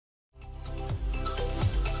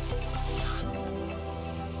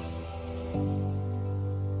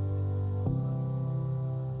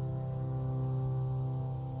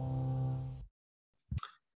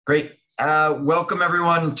Great. Welcome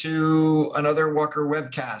everyone to another Walker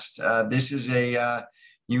Webcast. This is a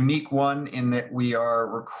unique one in that we are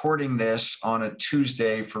recording this on a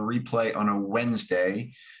Tuesday for replay on a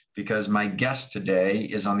Wednesday, because my guest today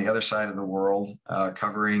is on the other side of the world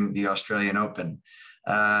covering the Australian Open.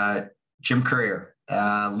 Jim Courier.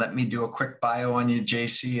 Let me do a quick bio on you,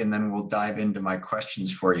 JC, and then we'll dive into my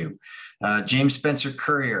questions for you. James Spencer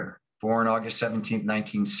Courier, born August 17th,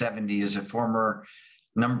 1970, is a former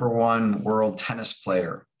 #1 world tennis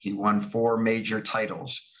player. He won 4 major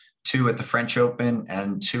titles, 2 at the French Open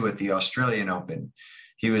and 2 at the Australian Open.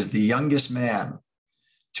 He was the youngest man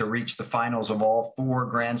to reach the finals of all 4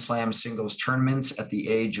 Grand Slam singles tournaments at the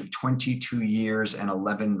age of 22 years and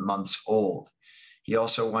 11 months old. He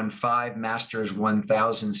also won 5 Masters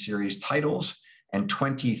 1000 series titles and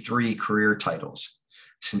 23 career titles.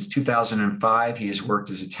 Since 2005, he has worked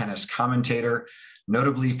as a tennis commentator,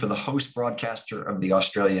 notably for the host broadcaster of the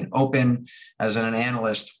Australian Open, as an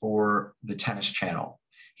analyst for the Tennis Channel.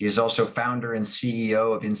 He is also founder and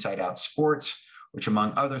CEO of InsideOut Sports, which,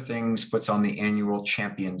 among other things, puts on the annual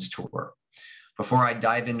Champions Tour. Before I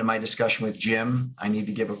dive into my discussion with Jim, I need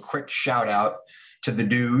to give a quick shout out to the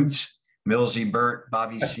dudes, Millsy, Burt,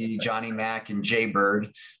 Bobby C, Johnny Mac, and Jay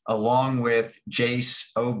Bird, along with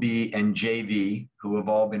Jace, OB, and JV, who have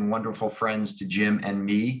all been wonderful friends to Jim and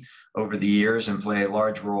me over the years and play a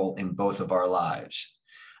large role in both of our lives.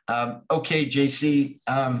 Okay, JC,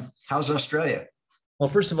 how's Australia? Well,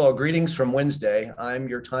 first of all, greetings from Wednesday. I'm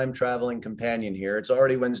your time traveling companion here. It's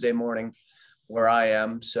already Wednesday morning where I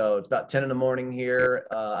am. So it's about 10 in the morning here.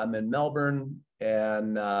 I'm in Melbourne,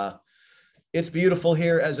 and it's beautiful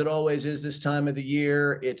here, as it always is this time of the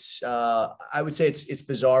year. It's I would say it's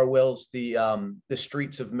bizarre, Wills. The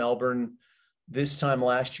streets of Melbourne this time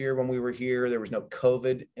last year when we were here, there was no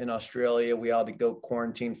COVID in Australia. We had to go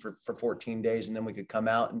quarantine for 14 days, and then we could come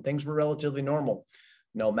out, and things were relatively normal.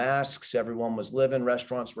 No masks, everyone was living,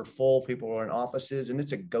 restaurants were full, people were in offices, and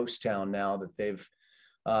it's a ghost town now that they've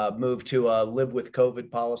moved to a live with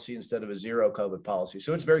COVID policy instead of a zero COVID policy.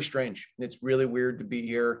 So it's very strange. It's really weird to be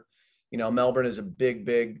here. You know, Melbourne is a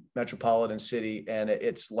big metropolitan city, and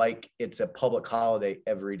it's like it's a public holiday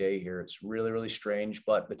every day here. It's really, really strange,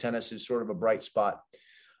 but the tennis is sort of a bright spot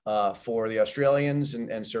for the Australians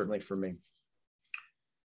and certainly for me.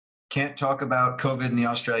 Can't talk about COVID in the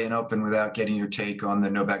Australian Open without getting your take on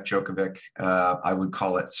the Novak Djokovic, I would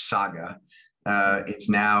call it saga. It's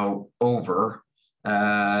now over.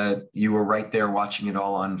 You were right there watching it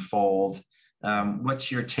all unfold.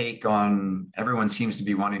 What's your take on, everyone seems to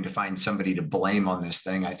be wanting to find somebody to blame on this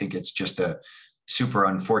thing. I think it's just a super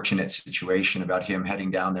unfortunate situation about him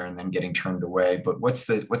heading down there and then getting turned away. But what's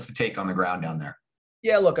the take on the ground down there?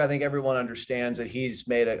 Yeah, look, I think everyone understands that he's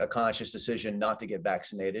made a conscious decision not to get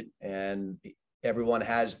vaccinated, and everyone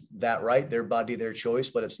has that right, their body, their choice,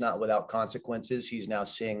 but it's not without consequences. He's now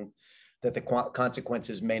seeing that the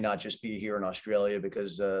consequences may not just be here in Australia,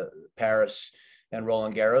 because Paris and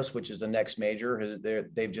Roland Garros, which is the next major,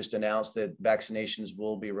 they've just announced that vaccinations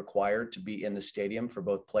will be required to be in the stadium for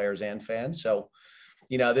both players and fans. So,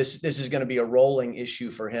 you know, this is going to be a rolling issue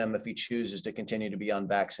for him if he chooses to continue to be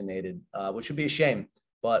unvaccinated, which would be a shame.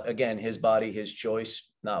 But again, his body, his choice,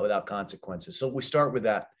 not without consequences. So we start with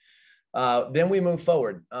that. Then we move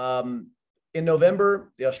forward. In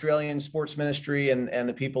November, the Australian Sports Ministry and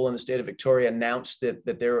the people in the state of Victoria announced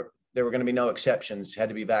that there were going to be no exceptions, had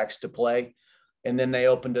to be vaxxed to play. And then they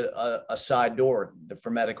opened a side door for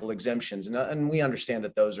medical exemptions. And we understand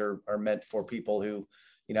that those are meant for people who,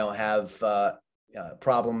 you know, have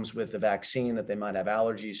problems with the vaccine, that they might have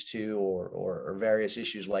allergies to, or various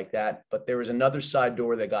issues like that. But there was another side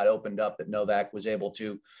door that got opened up that Novak was able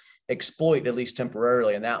to exploit, at least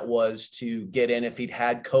temporarily. And that was to get in if he'd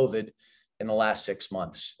had COVID in the last 6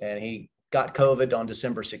 months. And he got COVID on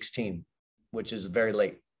December 16, which is very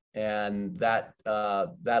late. And that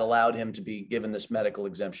allowed him to be given this medical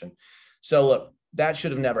exemption. So look, that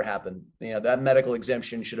should have never happened. You know, that medical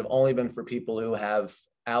exemption should have only been for people who have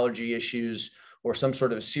allergy issues or some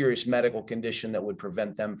sort of a serious medical condition that would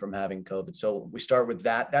prevent them from having COVID. So we start with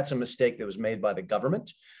that. That's a mistake that was made by the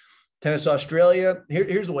government. Tennis Australia,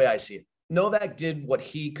 here's the way I see it. Novak did what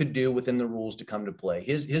he could do within the rules to come to play.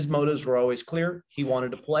 His motives were always clear. He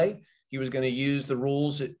wanted to play. He was going to use the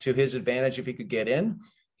rules to his advantage if he could get in.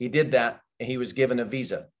 He did that, and he was given a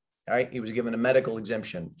visa. All right. He was given a medical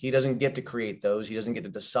exemption. He doesn't get to create those. He doesn't get to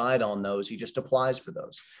decide on those. He just applies for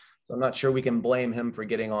those. So I'm not sure we can blame him for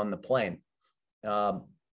getting on the plane.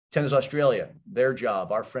 Tennis Australia, their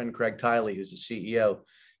job, our friend Craig Tiley, who's the CEO,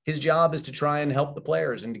 his job is to try and help the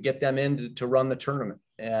players and to get them in to run the tournament.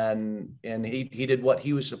 And he did what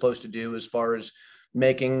he was supposed to do as far as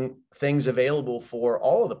making things available for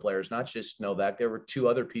all of the players, not just Novak. There were two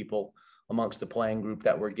other people amongst the playing group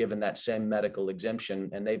that were given that same medical exemption,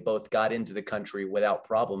 and they both got into the country without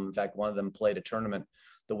problem. In fact, one of them played a tournament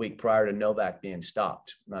the week prior to Novak being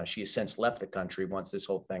stopped. She has since left the country once this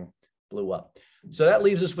whole thing blew up. So that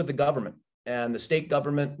leaves us with the government, and the state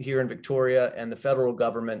government here in Victoria and the federal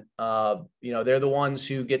government. They're the ones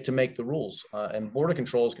who get to make the rules, and border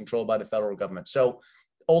control is controlled by the federal government. So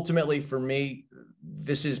ultimately, for me,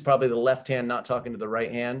 this is probably the left hand not talking to the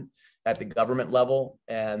right hand at the government level.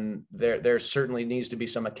 And there certainly needs to be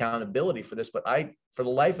some accountability for this. But for the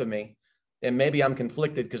life of me, and maybe I'm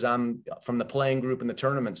conflicted because I'm from the playing group and the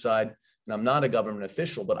tournament side, and I'm not a government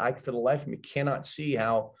official, but for the life of me, cannot see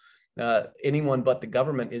how anyone but the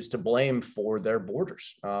government is to blame for their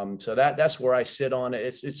borders. So that's where I sit on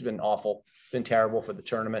it. It's been awful. It's been terrible for the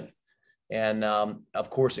tournament. And of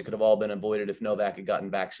course, it could have all been avoided if Novak had gotten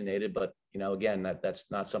vaccinated. But, again, that's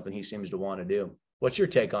not something he seems to want to do. What's your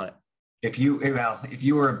take on it? If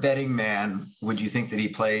you were a betting man, would you think that he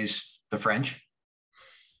plays the French?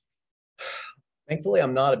 Thankfully,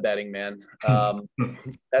 I'm not a betting man.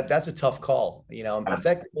 That's a tough call.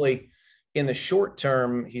 Effectively, in the short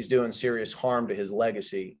term, he's doing serious harm to his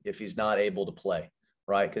legacy if he's not able to play,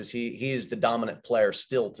 right? Because he's the dominant player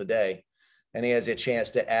still today. And he has a chance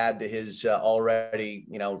to add to his already,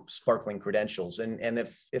 sparkling credentials. And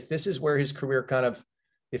if this is where his career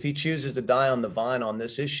if he chooses to die on the vine on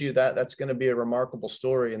this issue, that's going to be a remarkable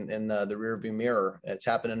story in the rearview mirror. It's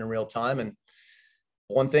happening in real time. And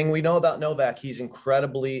one thing we know about Novak, he's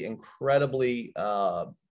incredibly, incredibly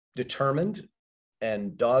determined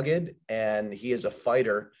and dogged, and he is a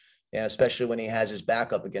fighter. And especially when he has his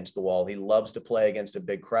back up against the wall, he loves to play against a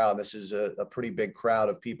big crowd. This is a pretty big crowd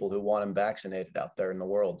of people who want him vaccinated out there in the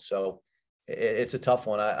world. So it's a tough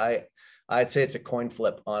one. I'd say it's a coin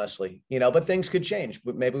flip, honestly, but things could change.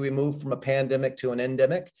 Maybe we move from a pandemic to an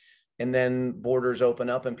endemic, and then borders open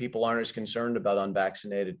up and people aren't as concerned about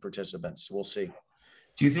unvaccinated participants. We'll see.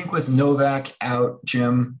 Do you think with Novak out,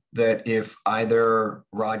 Jim, that if either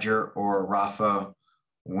Roger or Rafa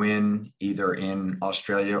win either in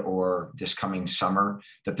Australia or this coming summer,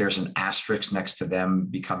 that there's an asterisk next to them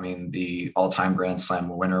becoming the all-time Grand Slam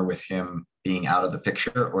winner with him being out of the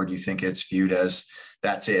picture? Or do you think it's viewed as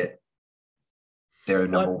that's it, they're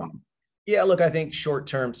number one? Yeah, look, I think short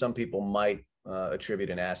term, some people might attribute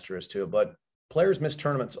an asterisk to it, but players miss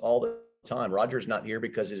tournaments all the time. Roger's not here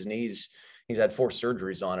because his knees, he's had 4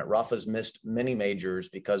 surgeries on it. Rafa's missed many majors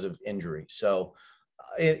because of injury. So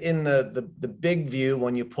in the big view,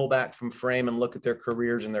 when you pull back from frame and look at their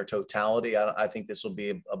careers in their totality, I think this will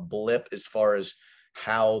be a blip as far as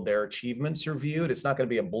how their achievements are viewed. It's not going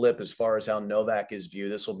to be a blip as far as how Novak is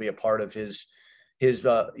viewed. This will be a part of his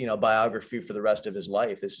biography for the rest of his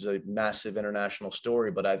life. This is a massive international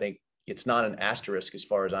story, but I think it's not an asterisk as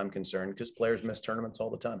far as I'm concerned, because players miss tournaments all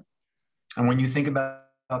the time. And when you think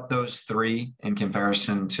about those 3 in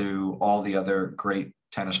comparison to all the other great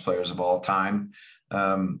tennis players of all time,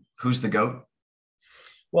 who's the GOAT?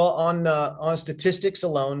 Well, on statistics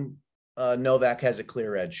alone, Novak has a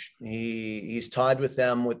clear edge. He's tied with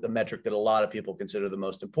them with the metric that a lot of people consider the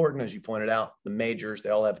most important, as you pointed out, the majors. They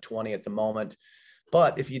all have 20 at the moment.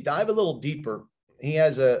 But if you dive a little deeper, he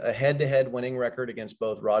has a head-to-head winning record against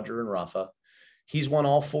both Roger and Rafa. He's won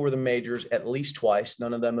all 4 of the majors at least twice.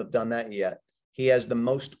 None of them have done that yet. He has the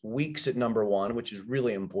most weeks at number 1, which is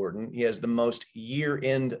really important. He has the most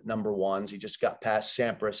year-end number 1s. He just got past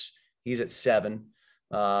Sampras. He's at 7,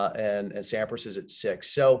 and Sampras is at 6.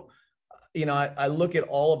 So, I look at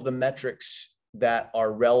all of the metrics that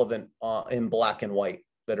are relevant in black and white,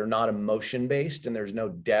 that are not emotion-based, and there's no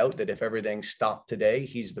doubt that if everything stopped today,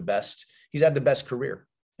 he's the best. He's had the best career.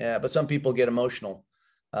 But some people get emotional,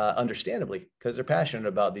 understandably, because they're passionate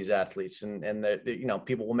about these athletes, and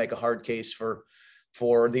people will make a hard case for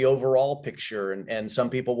the overall picture, and some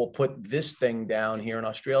people will put this thing down here in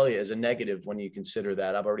Australia as a negative when you consider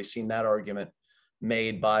that. I've already seen that argument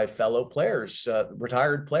made by fellow players,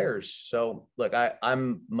 retired players. So look,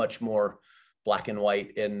 I'm much more black and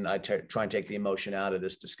white, and I try and take the emotion out of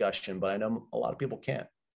this discussion, but I know a lot of people can't.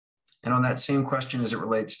 And on that same question, as it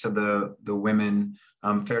relates to the women,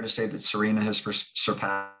 fair to say that Serena has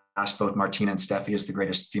surpassed both Martina and Steffi as the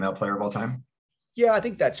greatest female player of all time? Yeah, I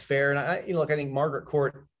think that's fair. And I think Margaret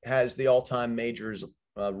Court has the all-time majors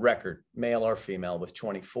record, male or female, with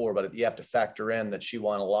 24, but you have to factor in that she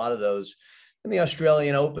won a lot of those in the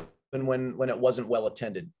Australian Open when it wasn't well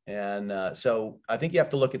attended. And so I think you have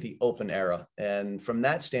to look at the Open era. And from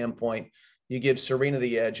that standpoint, you give Serena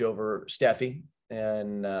the edge over Steffi.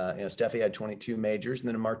 And Steffi had 22 majors, and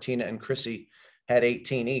then Martina and Chrissy had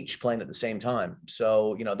 18 each playing at the same time.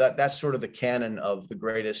 So, that's sort of the canon of the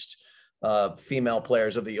greatest female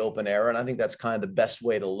players of the open era. And I think that's kind of the best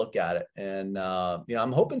way to look at it. And,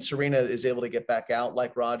 I'm hoping Serena is able to get back out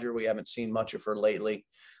like Roger. We haven't seen much of her lately,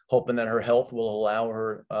 hoping that her health will allow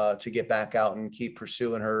her to get back out and keep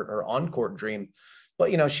pursuing her on-court dream.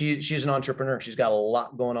 But, she's an entrepreneur. She's got a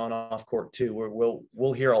lot going on off court too.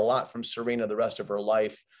 We'll hear a lot from Serena the rest of her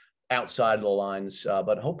life outside of the lines,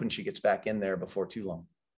 but hoping she gets back in there before too long.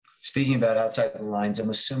 Speaking about outside the lines, I'm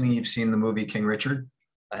assuming you've seen the movie King Richard.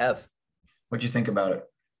 I have. What'd you think about it?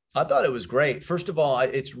 I thought it was great. First of all,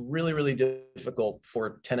 it's really, really difficult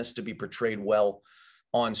for tennis to be portrayed well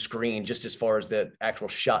on screen, just as far as the actual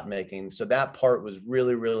shot making. So that part was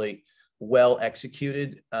really, really well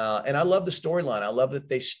executed. And I love the storyline. I love that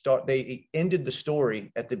they ended the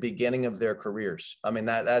story at the beginning of their careers. I mean,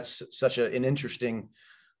 that's such an interesting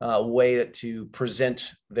way to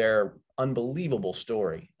present their unbelievable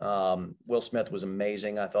story. Will Smith was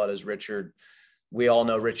amazing, I thought, as Richard. We all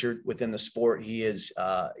know Richard within the sport. He is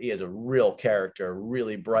a real character, a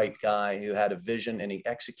really bright guy who had a vision and he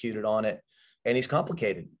executed on it. And he's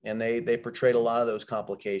complicated, and they portrayed a lot of those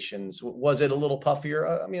complications. Was it a little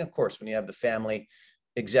puffier? I mean, of course, when you have the family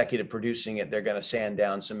executive producing it, they're going to sand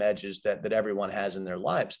down some edges that everyone has in their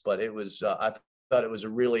lives. But it was, I thought it was a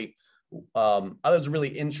really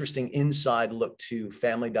interesting inside look to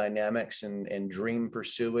family dynamics and dream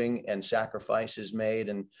pursuing and sacrifices made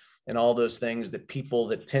and all those things that people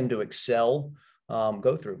that tend to excel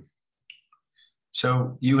go through.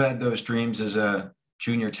 So you had those dreams as a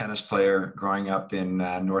junior tennis player growing up in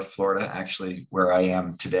North Florida, actually where I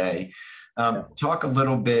am today. Talk a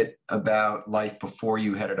little bit about life before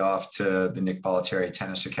you headed off to the Nick Bollettieri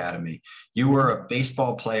Tennis Academy. You were a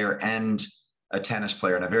baseball player and a tennis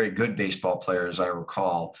player, and a very good baseball player, as I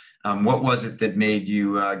recall. What was it that made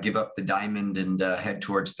you give up the diamond and head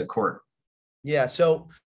towards the court? Yeah, so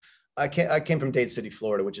I came from Dade City,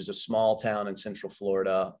 Florida, which is a small town in Central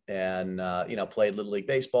Florida, and played Little League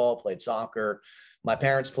baseball, played soccer. My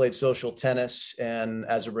parents played social tennis, and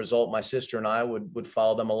as a result, my sister and I would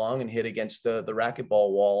follow them along and hit against the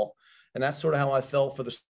racquetball wall, and that's sort of how I fell for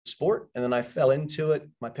the sport. And then I fell into it.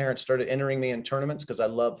 My parents started entering me in tournaments because I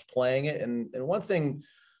loved playing it. And one thing you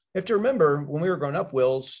have to remember, when we were growing up,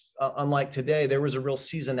 Wills, unlike today, there was a real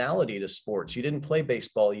seasonality to sports. You didn't play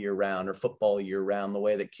baseball year round or football year round the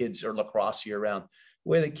way that kids, or lacrosse year round,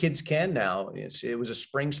 the way that kids can now. It was a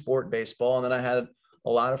spring sport, baseball. And then I had a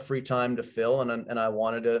lot of free time to fill, and I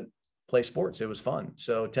wanted to play sports. It was fun.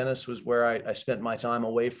 So tennis was where I spent my time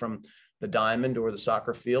away from the diamond or the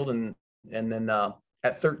soccer field. And then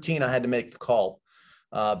at 13, I had to make the call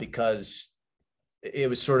because it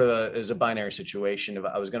was sort of a binary situation. If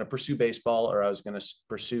I was going to pursue baseball or I was going to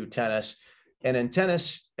pursue tennis. And in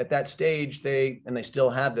tennis at that stage, they still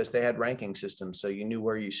have this, they had ranking systems. So you knew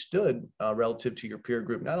where you stood relative to your peer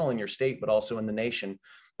group, not only in your state, but also in the nation.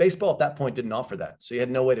 Baseball at that point didn't offer that. So you had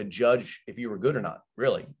no way to judge if you were good or not,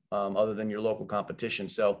 really, other than your local competition.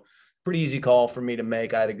 So pretty easy call for me to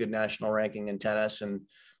make. I had a good national ranking in tennis, and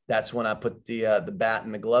that's when I put the bat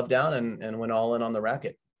and the glove down and went all in on the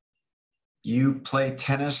racket. You play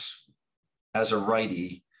tennis as a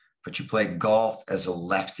righty, but you play golf as a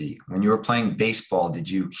lefty. When you were playing baseball, did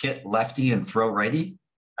you hit lefty and throw righty?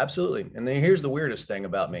 Absolutely. And then here's the weirdest thing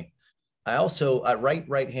about me. I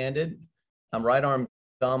right-handed. I'm right arm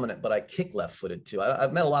dominant, but I kick left-footed too.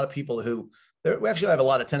 I've met a lot of people we actually have a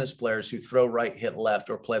lot of tennis players who throw right, hit left,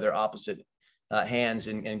 or play their opposite hands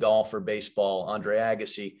in golf or baseball. Andre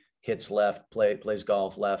Agassi hits left, plays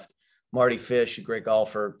golf left. Marty Fish, a great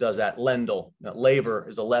golfer, does that. Lendl, Laver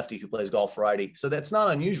is a lefty who plays golf righty. So that's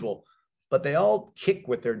not unusual, but they all kick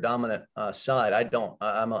with their dominant side. I don't.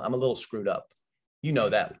 I'm a little screwed up. You know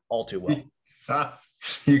that all too well.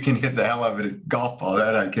 You can hit the hell out of a golf ball.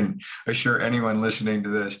 That I can assure anyone listening to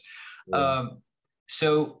this. Yeah.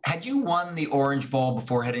 So had you won the Orange Bowl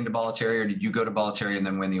before heading to Bollettieri, or did you go to Bollettieri and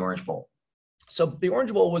then win the Orange Bowl? So the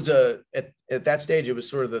Orange Bowl was at that stage, it was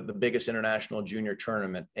sort of the biggest international junior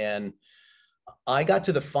tournament. And I got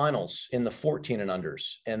to the finals in the 14 and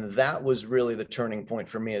unders. And that was really the turning point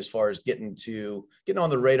for me as far as getting on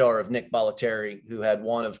the radar of Nick Bollettieri, who had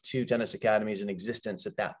one of two tennis academies in existence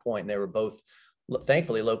at that point. And they were both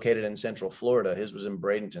thankfully located in Central Florida. His was in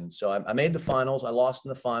Bradenton. So I made the finals. I lost in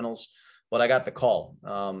the finals, but I got the call.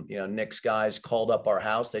 Nick's guys called up our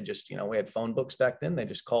house. They just, we had phone books back then. They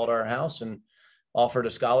just called our house and offered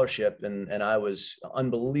a scholarship. And I was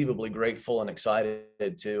unbelievably grateful and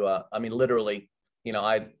excited to, literally,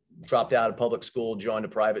 I dropped out of public school, joined a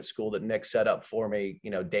private school that Nick set up for me,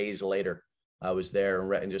 days later. I was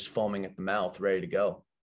there and just foaming at the mouth, ready to go.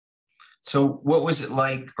 So what was it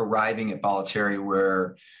like arriving at Bollettieri,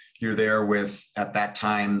 where you're there with, at that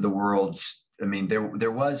time, the world's, I mean,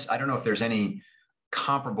 there was, I don't know if there's any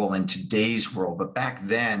comparable in today's world, but back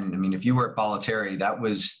then, I mean, if you were at Bollettieri, that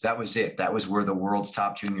was it. That was where the world's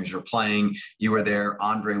top juniors were playing. You were there.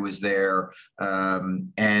 Andre was there.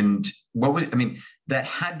 And what was, I mean, that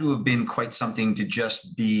had to have been quite something to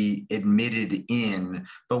just be admitted in.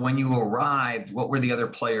 But when you arrived, what were the other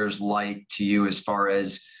players like to you as far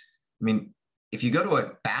as, I mean, if you go to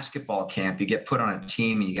a basketball camp, you get put on a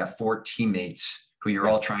team and you got 4 teammates who you're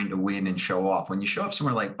all trying to win and show off. When you show up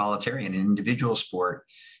somewhere like Bollettieri in an individual sport,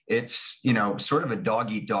 it's, you know, sort of a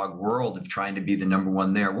dog eat dog world of trying to be the number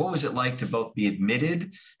one there. What was it like to both be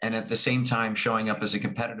admitted and at the same time showing up as a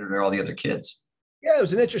competitor to all the other kids? Yeah, it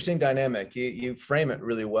was an interesting dynamic. You frame it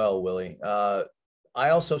really well, Willie. I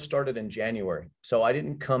also started in January, so I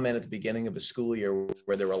didn't come in at the beginning of the school year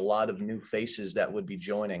where there were a lot of new faces that would be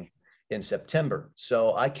joining in September.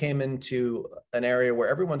 So I came into an area where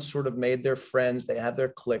everyone sort of made their friends. They had their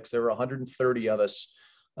cliques. There were 130 of us,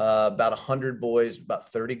 about 100 boys,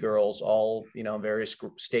 about 30 girls, all, you know, various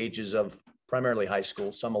stages of primarily high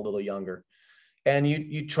school, some a little younger. And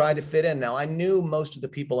you try to fit in. Now, I knew most of the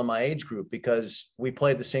people in my age group because we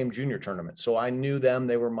played the same junior tournament. So I knew them.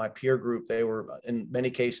 They were my peer group. They were in many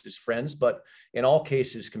cases friends, but in all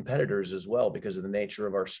cases competitors as well because of the nature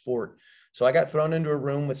of our sport. So I got thrown into a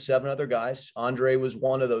room with 7 other guys. Andre was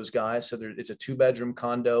one of those guys. So it's a 2-bedroom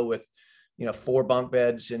condo with, you know, 4 bunk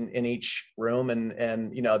beds in each room.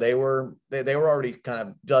 And, you know, they were already kind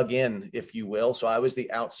of dug in, if you will. So I was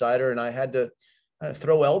the outsider and I had to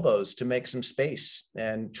throw elbows to make some space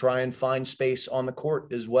and try and find space on the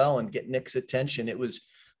court as well and get Nick's attention. It was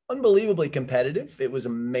unbelievably competitive. It was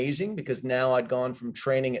amazing because now I'd gone from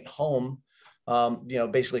training at home, you know,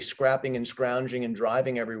 basically scrapping and scrounging and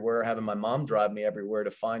driving everywhere, having my mom drive me everywhere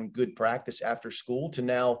to find good practice after school, to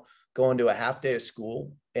now going to a half day of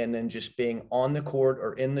school and then just being on the court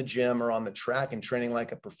or in the gym or on the track and training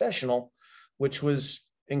like a professional, which was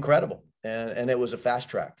incredible. And it was a fast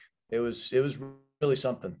track. It was really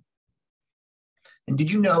something. And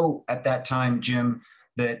did you know at that time, Jim,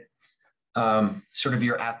 that sort of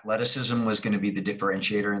your athleticism was going to be the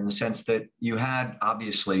differentiator, in the sense that you had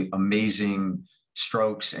obviously amazing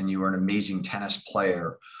strokes and you were an amazing tennis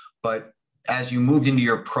player, but as you moved into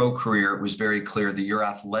your pro career, it was very clear that your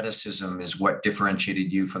athleticism is what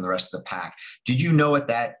differentiated you from the rest of the pack. Did you know at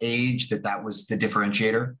that age that that was the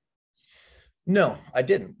differentiator? No, I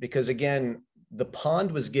didn't, because again, the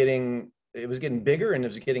pond was getting bigger and it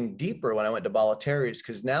was getting deeper when I went to Bollettieri's,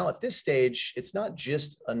 because now at this stage, it's not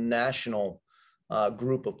just a national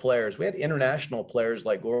group of players. We had international players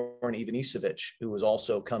like Goran Ivanisevic, who was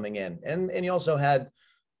also coming in. And you also had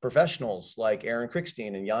professionals like Aaron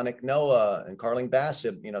Krickstein and Yannick Noah and Carling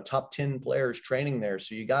Bassett, you know, top 10 players training there.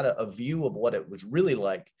 So you got a view of what it was really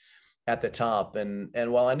like at the top. And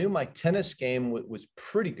while I knew my tennis game was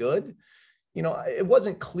pretty good, you know, it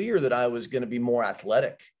wasn't clear that I was going to be more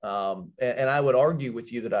athletic. And I would argue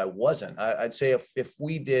with you that I wasn't. I'd say if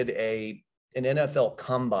we did an NFL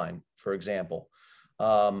combine, for example,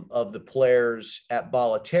 of the players at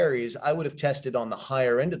Bollettieri's, I would have tested on the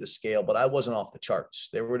higher end of the scale, but I wasn't off the charts.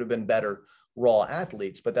 There would have been better raw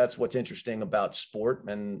athletes, but that's what's interesting about sport.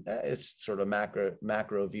 And it's sort of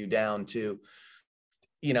macro view down to,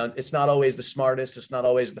 you know, it's not always the smartest. It's not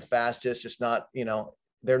always the fastest. It's not, you know,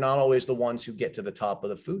 they're not always the ones who get to the top of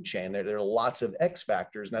the food chain. There are lots of X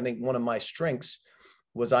factors. And I think one of my strengths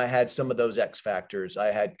was I had some of those X factors.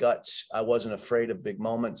 I had guts. I wasn't afraid of big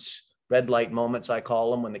moments, red light moments, I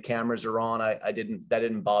call them, when the cameras are on. That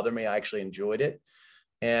didn't bother me. I actually enjoyed it.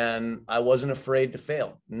 And I wasn't afraid to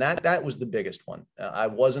fail. And that was the biggest one. I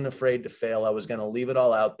wasn't afraid to fail. I was going to leave it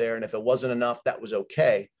all out there. And if it wasn't enough, that was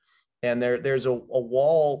okay. And there's a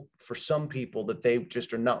wall for some people that they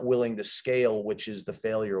just are not willing to scale, which is the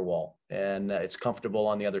failure wall. And it's comfortable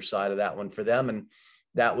on the other side of that one for them. And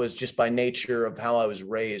that was just by nature of how I was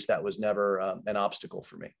raised. That was never an obstacle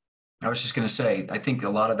for me. I was just going to say, I think a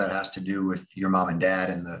lot of that has to do with your mom and dad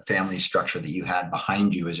and the family structure that you had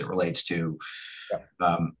behind you as it relates to,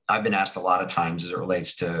 I've been asked a lot of times as it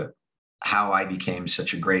relates to how I became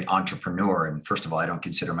such a great entrepreneur. And first of all, I don't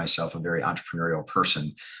consider myself a very entrepreneurial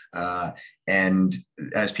person. And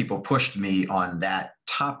as people pushed me on that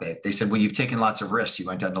topic, they said, well, you've taken lots of risks. You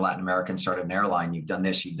went down to Latin America and started an airline. You've done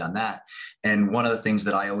this, you've done that. And one of the things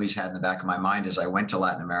that I always had in the back of my mind as I went to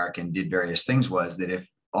Latin America and did various things was that if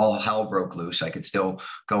all hell broke loose, I could still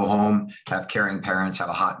go home, have caring parents, have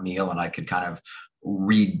a hot meal, and I could kind of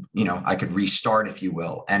I could restart, if you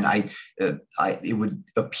will. And it would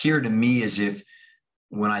appear to me as if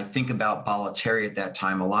when I think about Bollettieri at that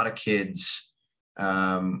time, a lot of kids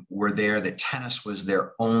were there that tennis was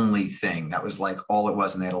their only thing. That was like all it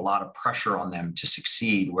was. And they had a lot of pressure on them to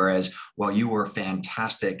succeed. Whereas while you were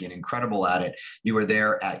fantastic and incredible at it, you were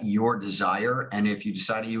there at your desire. And if you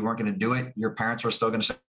decided you weren't going to do it, your parents were still going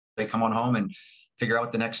to say, come on home and figure out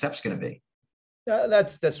what the next step's going to be.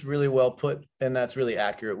 That's really well put. And that's really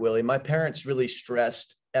accurate, Willie. My parents really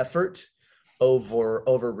stressed effort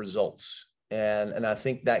over results. And I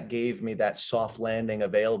think that gave me that soft landing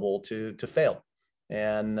available to fail.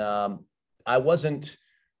 And I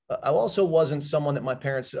also wasn't someone that my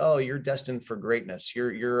parents said, oh, you're destined for greatness.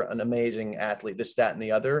 You're an amazing athlete, this, that, and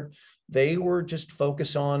the other. They were just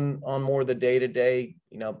focused on more the day-to-day,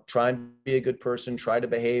 try and be a good person, try to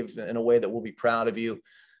behave in a way that will be proud of you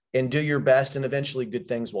and do your best. And eventually good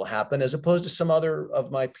things will happen, as opposed to some other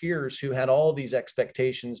of my peers who had all these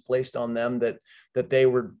expectations placed on them that they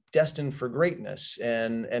were destined for greatness.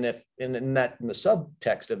 And the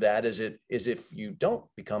subtext of that is if you don't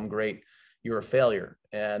become great, you're a failure.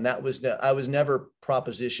 And I was never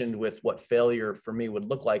propositioned with what failure for me would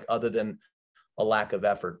look like other than a lack of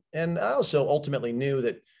effort. And I also ultimately knew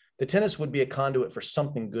that the tennis would be a conduit for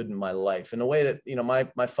something good in my life, in a way that,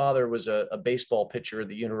 my father was a baseball pitcher at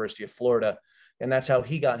the University of Florida. And that's how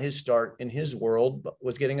he got his start in his world,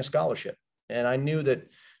 was getting a scholarship. And I knew that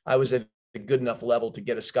I was at a good enough level to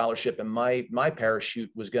get a scholarship. And my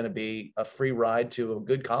parachute was going to be a free ride to a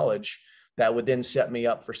good college that would then set me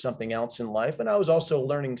up for something else in life. And I was also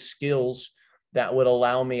learning skills that would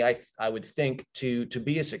allow me, I would think, to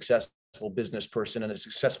be a successful business person and a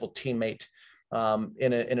successful teammate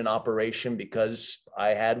in an operation, because I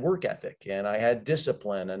had work ethic and I had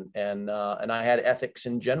discipline and I had ethics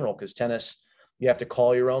in general, because tennis, you have to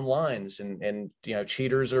call your own lines, and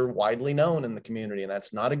cheaters are widely known in the community, and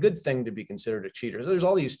that's not a good thing to be considered a cheater. So there's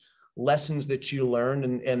all these lessons that you learn,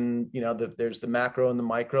 and there's the macro and the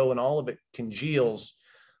micro, and all of it congeals.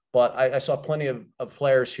 But I saw plenty of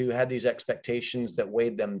players who had these expectations that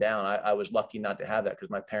weighed them down. I was lucky not to have that, because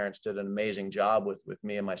my parents did an amazing job with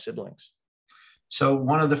me and my siblings. So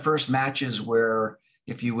one of the first matches where,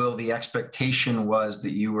 if you will, the expectation was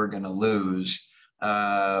that you were going to lose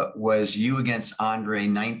was you against Andre,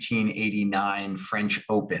 1989 French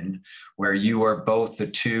Open, where you are both the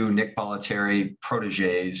two Nick Bollettieri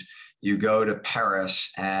proteges. You go to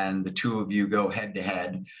Paris and the two of you go head to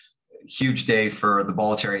head. Huge day for the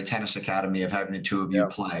Bollettieri Tennis Academy of having the two of you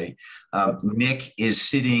play. Nick is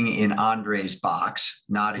sitting in Andre's box,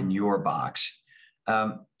 not in your box.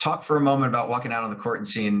 Talk for a moment about walking out on the court and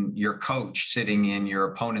seeing your coach sitting in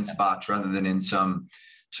your opponent's box rather than in some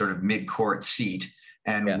sort of mid-court seat,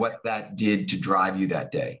 and what that did to drive you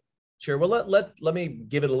that day. Sure. Well, let me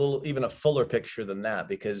give it even a fuller picture than that,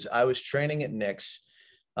 because I was training at Nick's.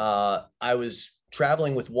 I was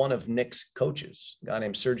traveling with one of Nick's coaches, a guy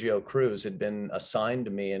named Sergio Cruz, had been assigned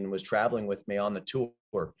to me and was traveling with me on the tour.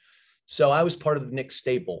 So I was part of the Nick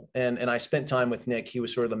stable, and I spent time with Nick. He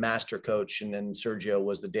was sort of the master coach, and then Sergio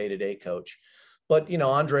was the day-to-day coach. But,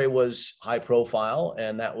 Andre was high profile,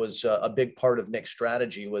 and that was a big part of Nick's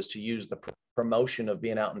strategy, was to use the promotion of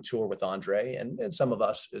being out on tour with Andre and some of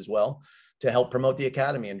us as well, to help promote the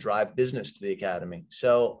academy and drive business to the academy.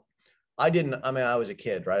 So I was a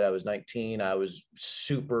kid, right? I was 19. I was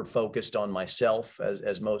super focused on myself,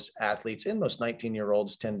 as most athletes and most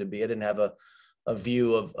 19-year-olds tend to be. I didn't have a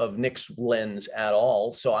view of Nick's lens at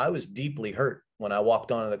all. So I was deeply hurt when I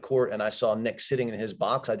walked onto the court and I saw Nick sitting in his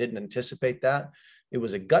box. I didn't anticipate that. It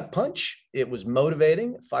was a gut punch. It was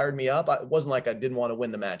motivating. It fired me up. It wasn't like I didn't want to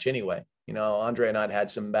win the match anyway. Andre and I'd had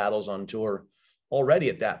some battles on tour already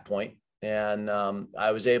at that point. And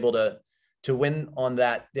I was able to win on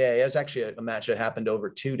that day. It was actually a match that happened over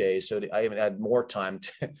 2 days. So I even had more time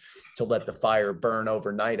to let the fire burn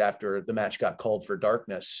overnight after the match got called for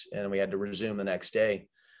darkness, and we had to resume the next day.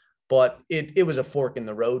 But it was a fork in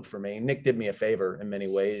the road for me. Nick did me a favor in many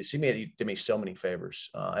ways. He did me so many favors.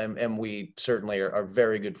 And we certainly are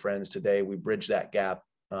very good friends today. We bridged that gap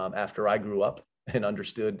after I grew up and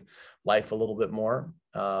understood life a little bit more.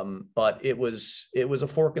 But it was a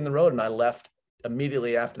fork in the road, and I left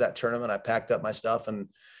immediately after that tournament. I packed up my stuff and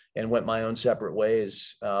went my own separate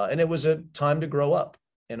ways. And it was a time to grow up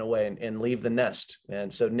in a way and leave the nest.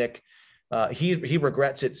 And so Nick, he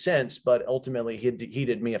regrets it since, but ultimately he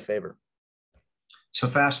did me a favor. So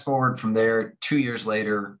fast forward from there, 2 years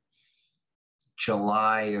later, June of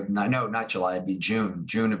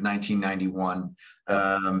 1991.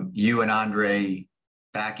 You and Andre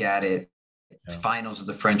back at it, finals of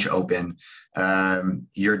the French Open.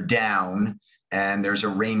 You're down and there's a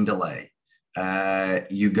rain delay.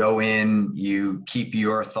 You go in, you keep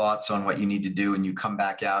your thoughts on what you need to do, and you come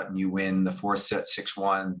back out and you win the fourth set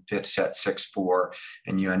 6-1, fifth set 6-4,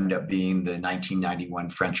 and you end up being the 1991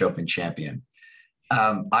 French Open champion.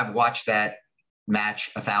 I've watched that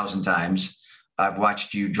match 1,000 times. I've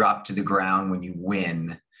watched you drop to the ground when you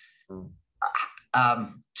win.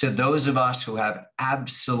 To those of us who have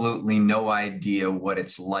absolutely no idea what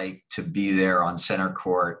it's like to be there on center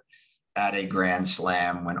court at a Grand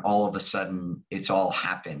Slam when all of a sudden it's all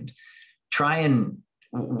happened,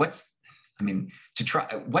 what's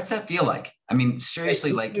that feel like? I mean,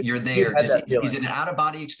 seriously, like you're there. Is it an out of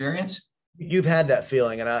body experience? You've had that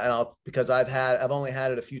feeling, and I'll because I've only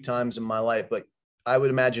had it a few times in my life, but I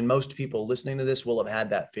would imagine most people listening to this will have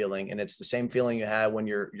had that feeling, and it's the same feeling you had when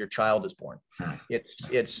your child is born.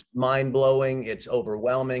 It's mind blowing, it's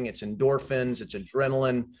overwhelming, it's endorphins, it's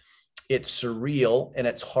adrenaline, it's surreal, and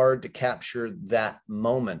it's hard to capture that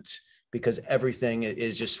moment because everything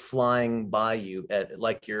is just flying by you at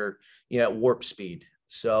like you're at warp speed.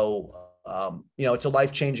 So it's a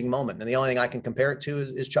life-changing moment, and the only thing I can compare it to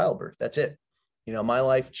is childbirth. That's it. My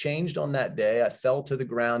life changed on that day. I fell to the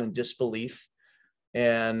ground in disbelief.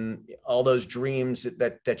 And all those dreams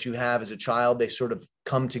that you have as a child, they sort of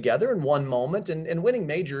come together in one moment. And winning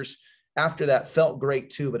majors after that felt great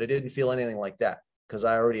too, but it didn't feel anything like that because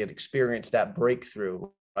I already had experienced that breakthrough,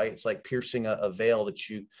 right? It's like piercing a veil that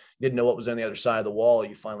you didn't know what was on the other side of the wall.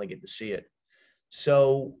 You finally get to see it.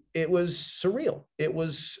 So it was surreal. It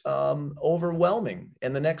was overwhelming.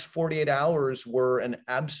 And the next 48 hours were an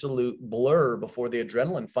absolute blur before the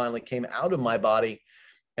adrenaline finally came out of my body.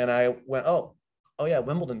 And I went, oh yeah,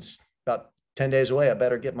 Wimbledon's about 10 days away. I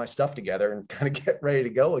better get my stuff together and kind of get ready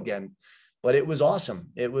to go again. But it was awesome.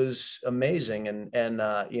 It was amazing. And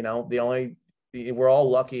we're all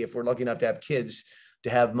lucky, if we're lucky enough to have kids,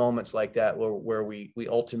 to have moments like that where we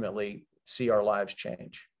ultimately see our lives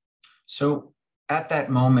change. So at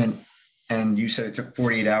that moment, and you said it took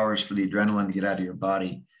 48 hours for the adrenaline to get out of your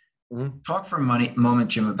body. Mm-hmm. Talk for a moment,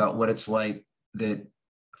 Jim, about what it's like that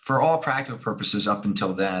for all practical purposes up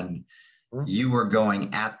until then, you were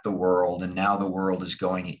going at the world, and now the world is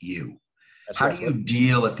going at you. How do you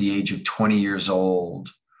deal at the age of 20 years old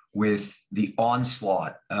with the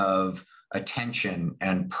onslaught of attention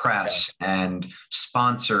and press and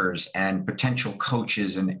sponsors and potential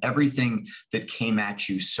coaches and everything that came at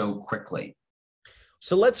you so quickly?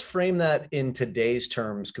 So let's frame that in today's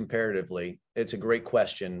terms comparatively. It's a great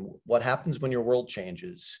question. What happens when your world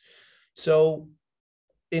changes? So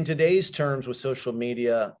in today's terms, with social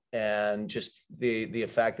media and just the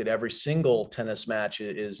fact that every single tennis match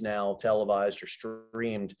is now televised or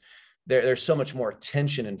streamed, there's so much more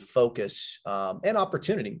attention and focus and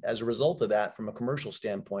opportunity as a result of that from a commercial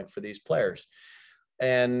standpoint for these players.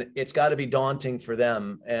 And it's got to be daunting for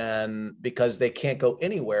them, and because they can't go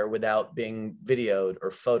anywhere without being videoed or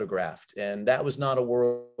photographed. And that was not a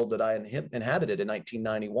world that I inhabited in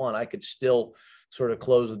 1991. I could still sort of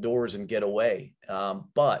close the doors and get away.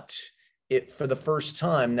 But for the first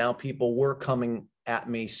time, now people were coming at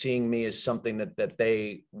me, seeing me as something that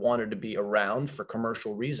they wanted to be around for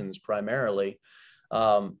commercial reasons primarily.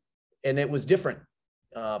 And it was different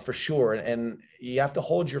for sure. And you have to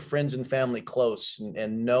hold your friends and family close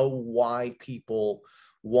and know why people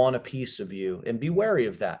want a piece of you and be wary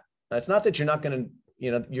of that. It's not that you're not going to,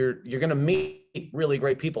 you're going to meet really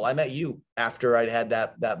great people. I met you after I'd had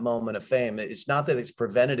that moment of fame. It's not that it's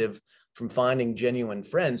preventative from finding genuine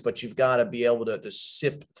friends, but you've got to be able to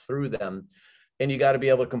sift through them, and you got to be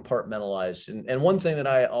able to compartmentalize. And one thing that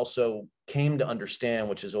I also came to understand,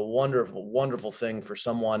 which is a wonderful, wonderful thing for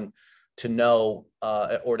someone to know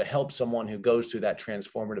or to help someone who goes through that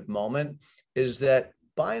transformative moment, is that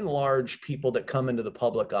by and large, people that come into the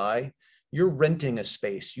public eye, you're renting a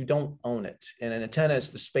space, you don't own it. And in a tennis,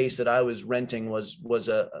 the space that I was renting was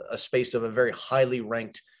a space of a very highly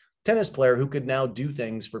ranked tennis player who could now do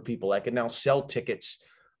things for people. I could now sell tickets.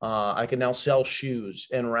 I could now sell shoes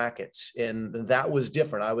and rackets. And that was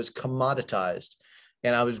different. I was commoditized,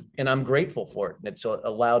 and I'm grateful for it. It's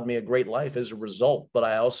allowed me a great life as a result, but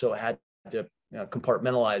I also had to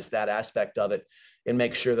compartmentalize that aspect of it and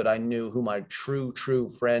make sure that I knew who my true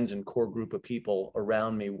friends and core group of people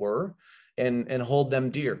around me were, and hold them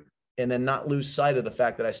dear, and then not lose sight of the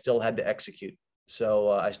fact that I still had to execute. So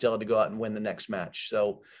I still had to go out and win the next match.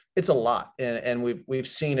 So it's a lot. And we've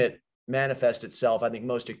seen it manifest itself, I think,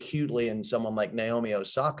 most acutely in someone like Naomi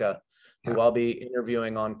Osaka, who I'll be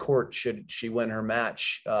interviewing on court should she win her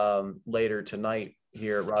match later tonight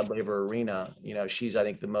here at Rod Laver Arena. She's, I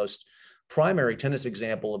think, the most primary tennis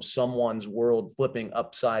example of someone's world flipping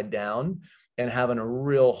upside down and having a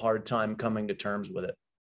real hard time coming to terms with it.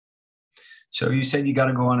 So you said you got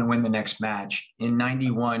to go on and win the next match. In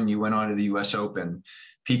 91, you went on to the US Open.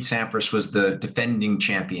 Pete Sampras was the defending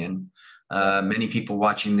champion. Many people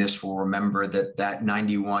watching this will remember that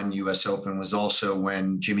 91 US Open was also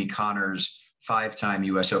when Jimmy Connors, five-time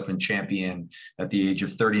US Open champion at the age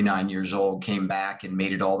of 39 years old, came back and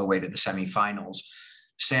made it all the way to the semifinals.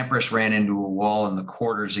 Sampras ran into a wall in the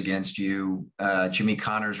quarters against you. Jimmy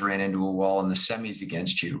Connors ran into a wall in the semis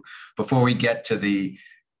against you. Before we get to the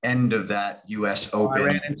end of that U.S. Open. I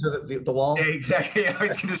ran into the wall. Yeah, exactly. I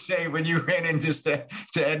was going to say when you ran into to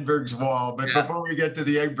Edberg's wall, but before we get to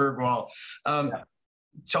the Edberg wall,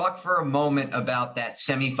 talk for a moment about that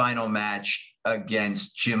semifinal match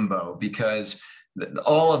against Jimbo, because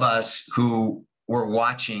all of us who were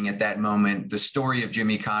watching at that moment, the story of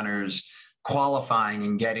Jimmy Connors qualifying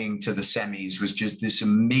and getting to the semis was just this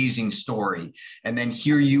amazing story. And then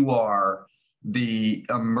here you are, the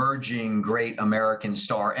emerging great American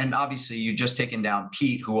star. And obviously you just taken down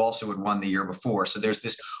Pete, who also had won the year before. So there's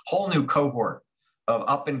this whole new cohort of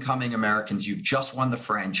up and coming Americans. You've just won the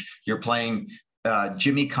French. You're playing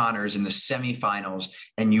Jimmy Connors in the semifinals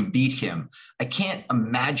and you beat him. I can't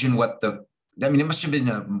imagine it must have been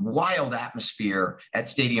a wild atmosphere at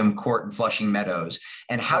Stadium Court in Flushing Meadows.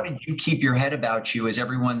 And how did you keep your head about you as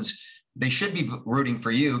they should be rooting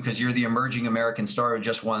for you because you're the emerging American star who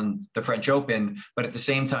just won the French Open. But at the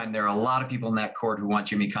same time, there are a lot of people in that court who want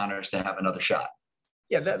Jimmy Connors to have another shot.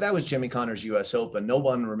 Yeah, that was Jimmy Connors' U.S. Open. No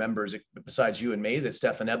one remembers, besides you and me, that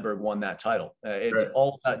Stefan Edberg won that title. It's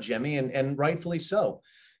all about Jimmy, and rightfully so.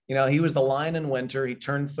 You know, he was the lion in winter. He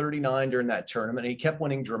turned 39 during that tournament, and he kept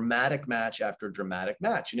winning dramatic match after dramatic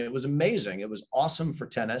match. And it was amazing. It was awesome for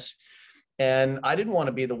tennis. And I didn't want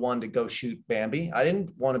to be the one to go shoot Bambi. I didn't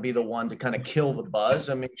want to be the one to kind of kill the buzz.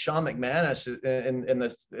 I mean, Sean McManus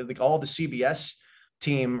and all the CBS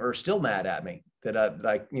team are still mad at me that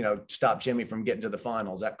I stopped Jimmy from getting to the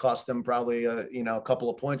finals. That cost them probably a couple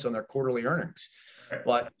of points on their quarterly earnings.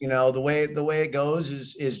 But the way it goes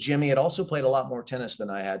is Jimmy had also played a lot more tennis than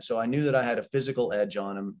I had, so I knew that I had a physical edge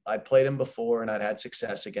on him. I'd played him before and I'd had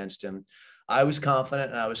success against him. I was confident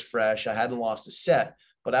and I was fresh. I hadn't lost a set.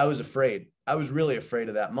 But I was afraid. I was really afraid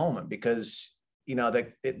of that moment because,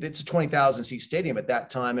 it's a 20,000 seat stadium. At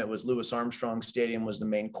that time, it was Louis Armstrong Stadium was the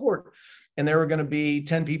main court. And there were going to be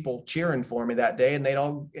 10 people cheering for me that day. And they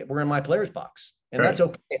all were in my player's box. And that's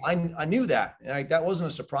okay. I knew that. And that wasn't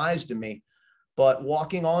a surprise to me. But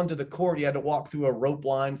walking onto the court, you had to walk through a rope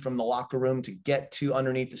line from the locker room to get to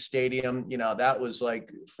underneath the stadium. That was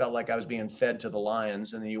felt like I was being fed to the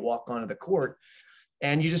lions. And then you walk onto the court.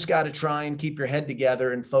 And you just got to try and keep your head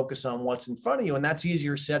together and focus on what's in front of you. And that's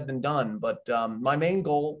easier said than done. But my main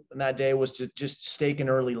goal in that day was to just stake an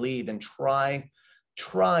early lead and try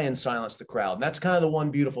and silence the crowd. And that's kind of the one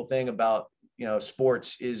beautiful thing about,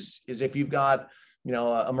 sports is if you've got,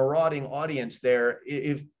 a marauding audience there,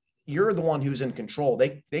 if you're the one who's in control,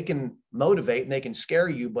 they can motivate and they can scare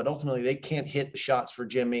you, but ultimately they can't hit the shots for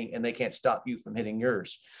Jimmy and they can't stop you from hitting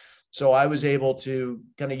yours. So I was able to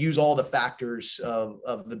kind of use all the factors of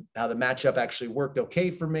how the matchup actually worked okay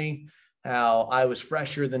for me, how I was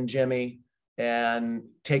fresher than Jimmy, and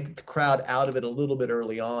take the crowd out of it a little bit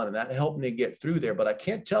early on. And that helped me get through there. But I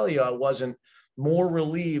can't tell you I wasn't more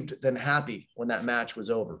relieved than happy when that match was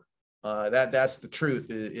over. That's the truth,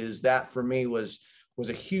 is that for me was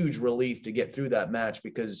a huge relief to get through that match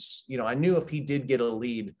because, I knew if he did get a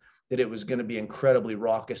lead, that it was going to be incredibly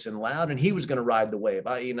raucous and loud, and he was going to ride the wave.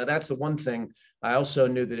 That's the one thing. I also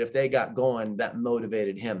knew that if they got going, that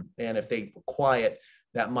motivated him. And if they were quiet,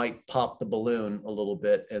 that might pop the balloon a little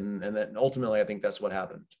bit. And then ultimately, I think that's what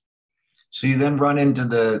happened. So you then run into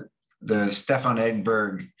the Stefan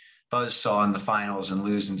Edberg buzzsaw in the finals and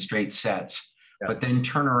lose in straight sets. But then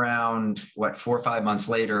turn around, 4 or 5 months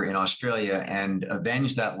later in Australia and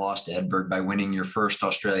avenge that loss to Edberg by winning your first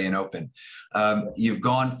Australian Open. You've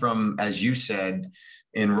gone from, as you said,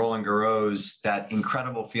 in Roland Garros, that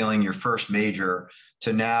incredible feeling, your first major,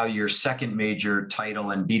 to now your second major title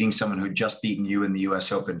and beating someone who'd just beaten you in the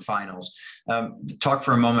US Open finals. Talk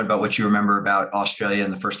for a moment about what you remember about Australia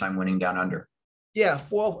and the first time winning down under. Yeah,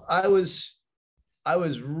 well, I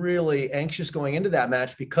was really anxious going into that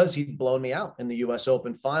match because he'd blown me out in the US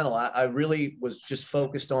Open final. I really was just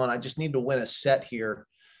focused on, I just need to win a set here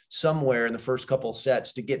somewhere in the first couple of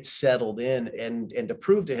sets to get settled in and to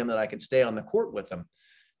prove to him that I could stay on the court with him.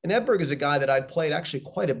 And Edberg is a guy that I'd played actually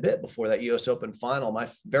quite a bit before that US Open final. My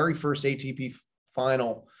very first ATP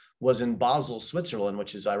final was in Basel, Switzerland,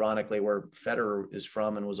 which is ironically where Federer is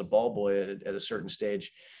from and was a ball boy at a certain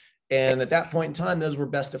stage. And at that point in time, those were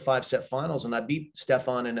best of 5 set finals. And I beat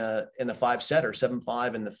Stefan in a 5-setter,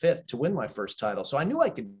 7-5 in the 5th to win my first title. So I knew I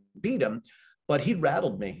could beat him, but he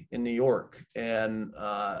rattled me in New York. And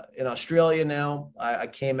in Australia now, I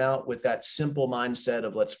came out with that simple mindset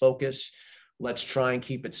of let's focus. Let's try and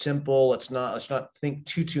keep it simple. Let's not think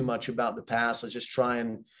too much about the past. Let's just try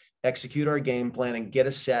and execute our game plan and get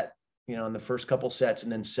a set, in the first couple sets,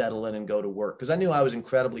 and then settle in and go to work. Because I knew I was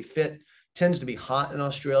incredibly fit. Tends to be hot in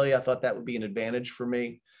Australia. I thought that would be an advantage for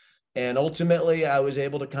me. And ultimately, I was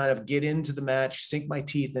able to kind of get into the match, sink my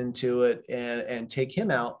teeth into it, and take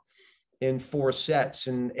him out in 4 sets.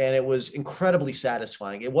 And it was incredibly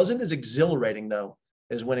satisfying. It wasn't as exhilarating, though,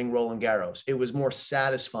 as winning Roland Garros. It was more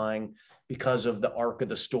satisfying because of the arc of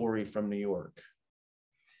the story from New York.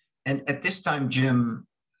 And at this time, Jim,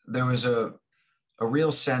 there was a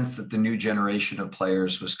real sense that the new generation of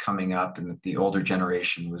players was coming up and that the older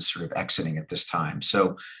generation was sort of exiting at this time.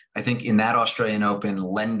 So I think in that Australian Open,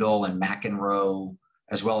 Lendl and McEnroe,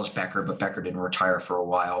 as well as Becker, but Becker didn't retire for a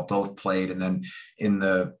while, both played. And then in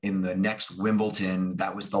the next Wimbledon,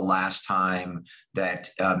 that was the last time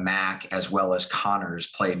that Mac as well as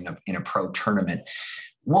Connors played in a pro tournament.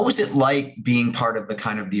 What was it like being part of the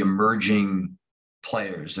kind of the emerging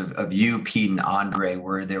players of you, Pete, and Andre,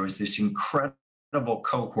 where there was this incredible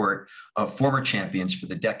cohort of former champions for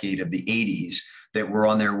the decade of the 80s that were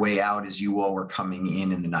on their way out as you all were coming in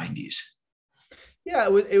the 90s? Yeah,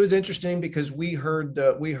 it was interesting because we heard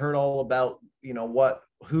all about,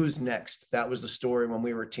 who's next. That was the story when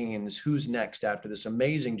we were teens. Who's next after this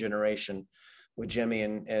amazing generation with Jimmy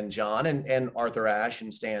and John and Arthur Ashe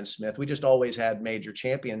and Stan Smith. We just always had major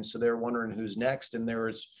champions. So they were wondering who's next. And there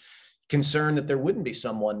was concern that there wouldn't be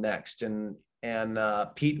someone next. And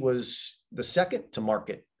Pete was the second to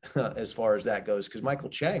market as far as that goes, because Michael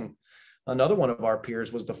Chang, another one of our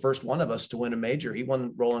peers, was the first one of us to win a major. He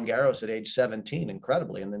won Roland Garros at age 17,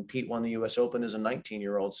 incredibly. And then Pete won the US Open as a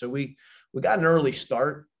 19-year-old. So we got an early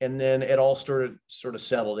start, and then it all sort of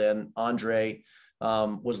settled in. Andre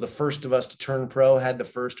was the first of us to turn pro, had the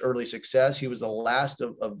first early success. He was the last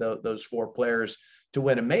of those 4 players to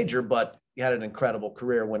win a major, but he had an incredible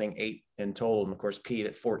career, winning 8 in total. And of course, Pete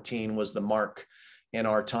at 14 was the mark in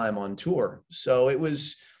our time on tour. So it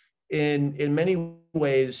was, in many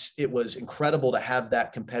ways, it was incredible to have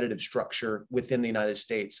that competitive structure within the United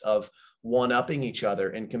States of one-upping each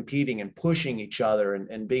other and competing and pushing each other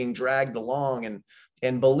and being dragged along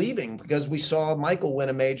and believing, because we saw Michael win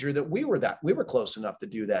a major, that we were close enough to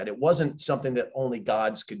do that. It wasn't something that only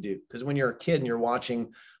gods could do. Because when you're a kid and you're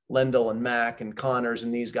watching Lendl and Mac and Connors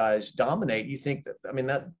and these guys dominate, you think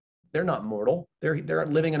that they're not mortal. They're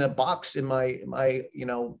living in a box in my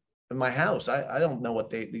house. I don't know what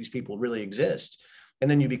these people really exist. And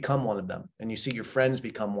then you become one of them, and you see your friends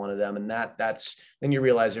become one of them. And then you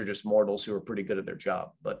realize they're just mortals who are pretty good at their job.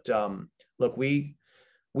 But look, we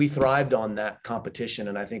thrived on that competition,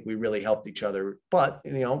 and I think we really helped each other. But,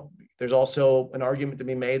 there's also an argument to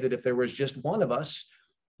be made that if there was just one of us,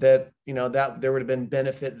 that there would have been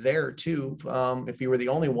benefit there too. If you were the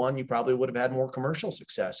only one, you probably would have had more commercial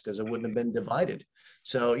success because it wouldn't have been divided.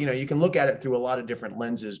 So, you can look at it through a lot of different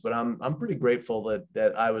lenses, but I'm pretty grateful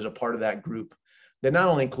that I was a part of that group that not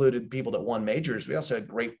only included people that won majors. We also had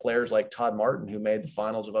great players like Todd Martin, who made the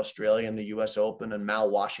finals of Australia and the US Open, and Mal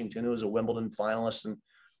Washington, who was a Wimbledon finalist, and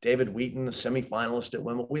David Wheaton, a semifinalist at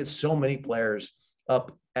Wimbledon. We had so many players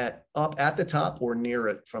up at the top or near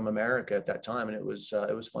it from America at that time. And it was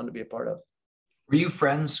fun to be a part of. Were you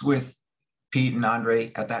friends with Pete and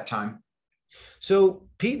Andre at that time? So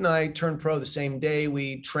Pete and I turned pro the same day.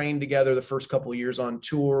 We trained together the first couple of years on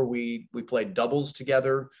tour. We played doubles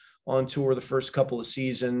together on tour the first couple of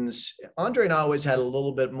seasons. Andre and I always had a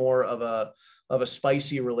little bit more of a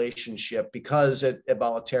spicy relationship because at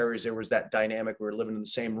Bollettieri's there was that dynamic. We were living in the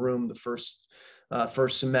same room the first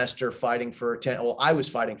semester, fighting for attention. Well, I was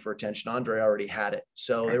fighting for attention. Andre already had it.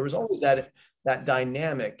 So there was always that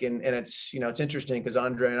dynamic. And it's interesting because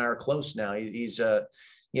Andre and I are close now. He's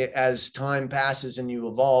as time passes and you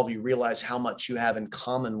evolve, you realize how much you have in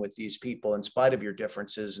common with these people in spite of your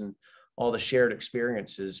differences and all the shared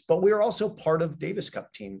experiences. But we were also part of Davis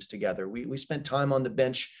Cup teams together. We spent time on the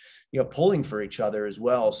bench, pulling for each other as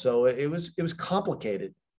well. So it was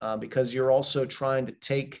complicated because you're also trying to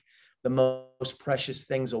take the most precious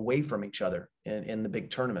things away from each other in the big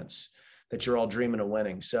tournaments that you're all dreaming of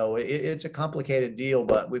winning. So it's a complicated deal,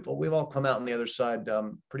 but we've all come out on the other side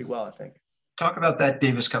pretty well, I think. Talk about that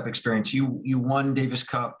Davis Cup experience. You won Davis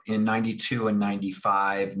Cup in 92 and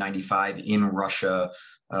 95 in Russia,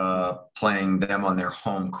 playing them on their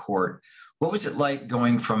home court. What was it like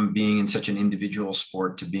going from being in such an individual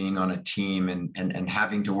sport to being on a team and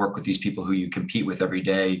having to work with these people who you compete with every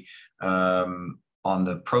day on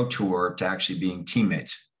the pro tour to actually being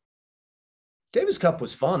teammates? Davis Cup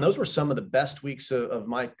was fun. Those were some of the best weeks of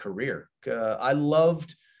my career. I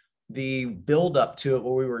loved the build up to it,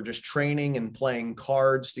 where we were just training and playing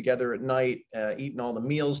cards together at night, eating all the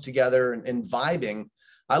meals together and vibing.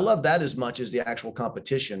 I love that as much as the actual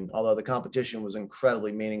competition, although the competition was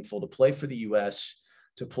incredibly meaningful. To play for the US,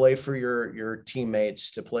 to play for your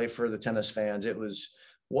teammates, to play for the tennis fans. It was,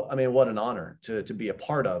 I mean, what an honor to be a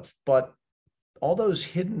part of. But all those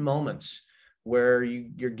hidden moments where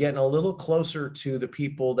you're getting a little closer to the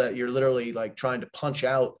people that you're literally like trying to punch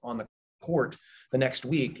out on the court the next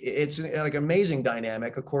week. It's like amazing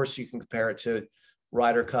dynamic. Of course, you can compare it to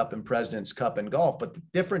Ryder Cup and President's Cup in golf, but the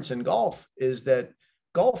difference in golf is that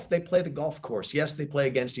golf, they play the golf course. Yes, they play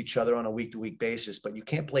against each other on a week-to-week basis, but you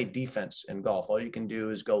can't play defense in golf. All you can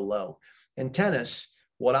do is go low. In tennis,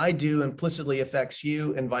 what I do implicitly affects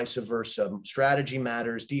you and vice versa. Strategy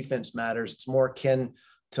matters, defense matters. It's more akin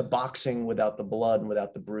to boxing without the blood and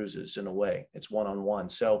without the bruises in a way. It's one-on-one.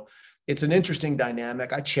 So it's an interesting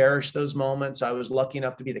dynamic. I cherish those moments. I was lucky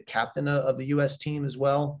enough to be the captain of the U.S. team as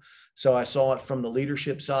well. So I saw it from the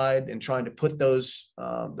leadership side and trying to put those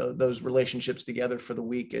relationships together for the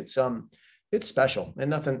week. It's special,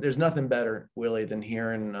 and there's nothing better, Willie, than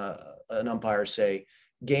hearing an umpire say,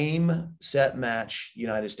 "Game, set, match,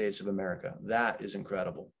 United States of America." That is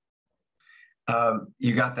incredible.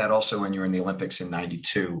 You got that also when you were in the Olympics in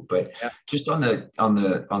 '92, but yeah. Just on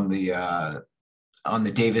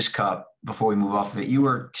the Davis Cup, before we move off of it, you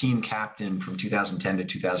were team captain from 2010 to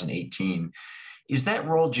 2018. Is that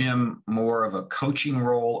role, Jim, more of a coaching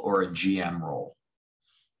role or a GM role?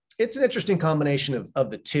 It's an interesting combination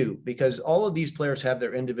of the two, because all of these players have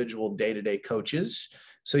their individual day-to-day coaches.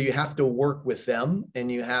 So you have to work with them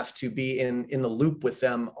and you have to be in the loop with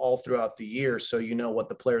them all throughout the year. So you know what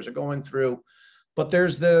the players are going through. But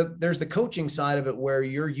there's the coaching side of it, where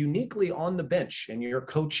you're uniquely on the bench and you're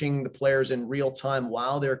coaching the players in real time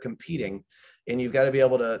while they're competing. And you've got to be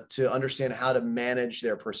able to understand how to manage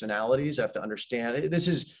their personalities. I have to understand this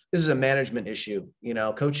is a management issue. You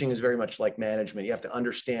know, coaching is very much like management. You have to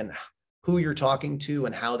understand who you're talking to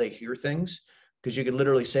and how they hear things, because you could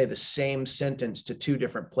literally say the same sentence to two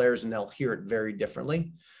different players and they'll hear it very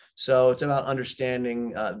differently. So it's about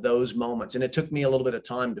understanding those moments. And it took me a little bit of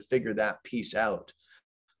time to figure that piece out.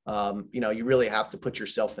 You really have to put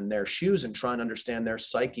yourself in their shoes and try and understand their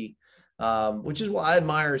psyche, which is why I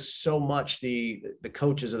admire so much the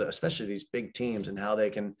coaches, especially these big teams, and how they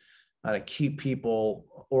can kind of keep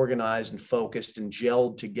people organized and focused and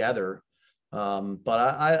gelled together. But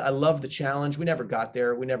I love the challenge. We never got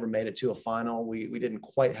there. We never made it to a final. We didn't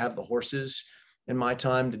quite have the horses in my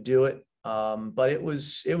time to do it. But it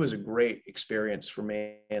was a great experience for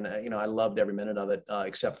me. And, I loved every minute of it,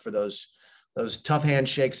 except for those tough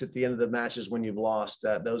handshakes at the end of the matches when you've lost.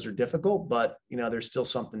 Those are difficult, but, there's still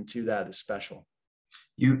something to that that's special.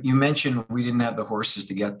 You mentioned we didn't have the horses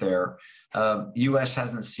to get there. U.S.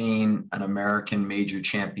 hasn't seen an American major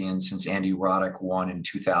champion since Andy Roddick won in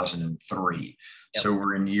 2003. Yep. So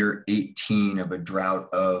we're in year 18 of a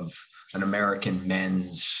drought of an American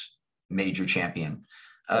men's major champion.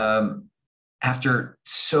 After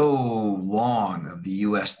so long of the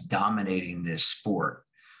U.S. dominating this sport,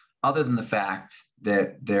 other than the fact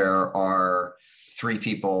that there are three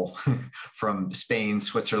people from Spain,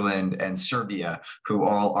 Switzerland, and Serbia who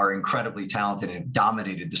all are incredibly talented and have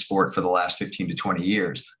dominated the sport for the last 15 to 20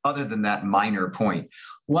 years, other than that minor point,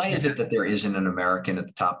 why is it that there isn't an American at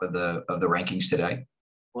the top of the rankings today?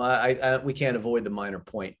 Well, we can't avoid the minor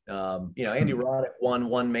point. Andy Roddick won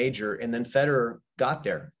one major, and then Federer got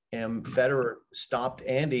there. And Federer stopped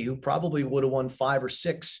Andy, who probably would have won 5 or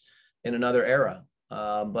 6 in another era.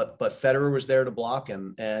 But Federer was there to block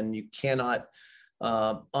him, and you cannot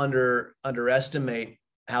underestimate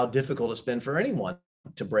how difficult it's been for anyone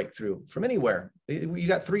to break through from anywhere. You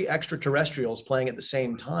got 3 extraterrestrials playing at the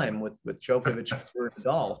same time with Djokovic and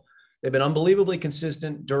Nadal. They've been unbelievably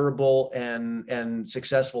consistent, durable, and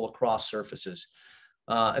successful across surfaces.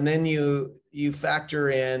 And then you factor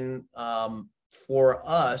in, for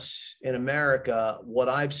us in America, what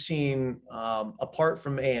I've seen, apart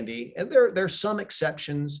from Andy, and there's some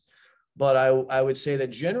exceptions, but I would say that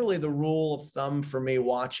generally the rule of thumb for me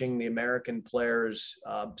watching the American players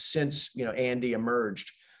since Andy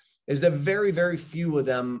emerged is that very, very few of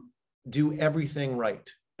them do everything right.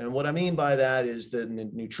 And what I mean by that is the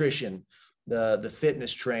nutrition, the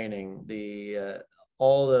fitness training,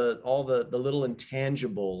 all the little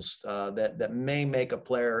intangibles that may make a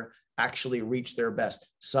player actually reach their best.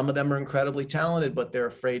 Some of them are incredibly talented, but they're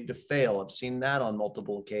afraid to fail. I've seen that on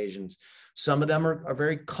multiple occasions. Some of them are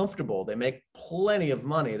very comfortable. They make plenty of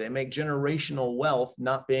money. They make generational wealth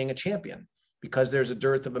not being a champion. because there's a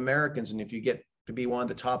dearth of Americans. And if you get to be one of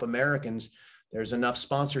the top Americans, there's enough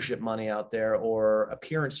sponsorship money out there or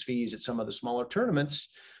appearance fees at some of the smaller tournaments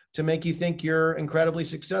to make you think you're incredibly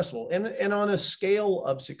successful. And on a scale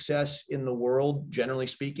of success in the world, generally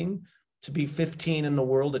speaking, to be 15 in the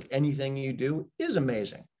world at anything you do is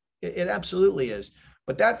amazing. It absolutely is.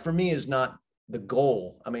 But that for me is not the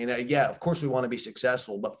goal. I mean, yeah, of course we want to be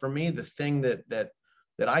successful, but for me, the thing that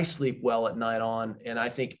I sleep well at night on, and I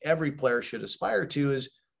think every player should aspire to, is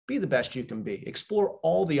be the best you can be. Explore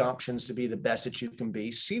all the options to be the best that you can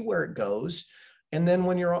be. See where it goes, and then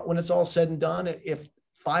when it's all said and done, if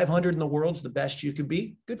 500 in the world's the best you could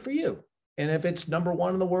be, good for you. And if it's number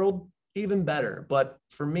one in the world, even better. But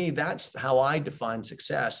for me, that's how I define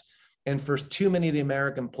success. And for too many of the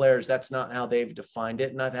American players, that's not how they've defined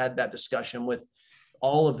it. And I've had that discussion with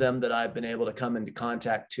all of them that I've been able to come into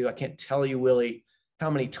contact to. I can't tell you, Willy, how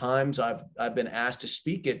many times I've been asked to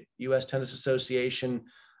speak at U.S. Tennis Association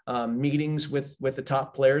meetings with the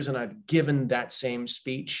top players, and I've given that same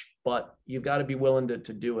speech, but you've got to be willing to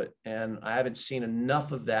do it. And I haven't seen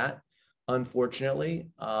enough of that, unfortunately.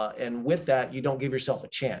 And with that, you don't give yourself a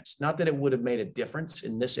chance. Not that it would have made a difference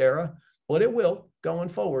in this era, but it will going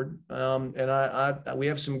forward. And we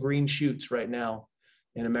have some green shoots right now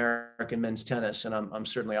in American men's tennis, and I'm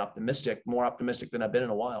certainly optimistic, more optimistic than I've been in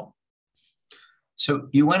a while. So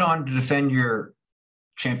you went on to defend your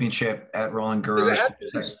championship at Roland Garros.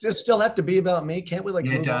 Does it still have to be about me? Can't we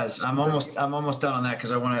Yeah, it does. I'm almost done on that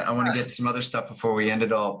because I want to get to some other stuff before we end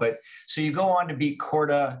it all. But so you go on to beat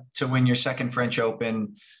Korda to win your second French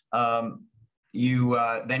Open. You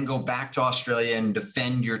then go back to Australia and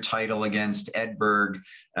defend your title against Edberg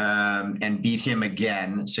and beat him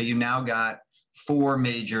again. So you now got 4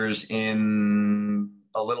 majors in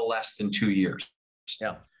a little less than 2 years.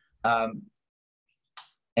 Yeah.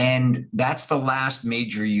 And that's the last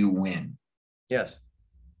major you win. Yes.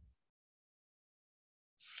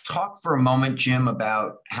 Talk for a moment, Jim,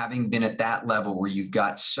 about having been at that level where you've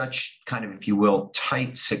got such kind of, if you will,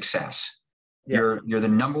 tight success. Yeah. You're the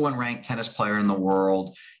number 1 ranked tennis player in the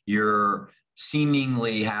world. You're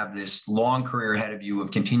seemingly have this long career ahead of you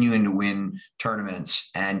of continuing to win tournaments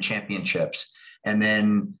and championships. And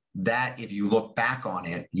then that, if you look back on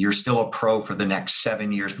it, you're still a pro for the next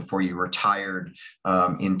 7 years before you retired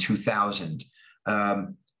in 2000.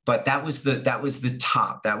 But that was the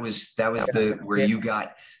top. That was where you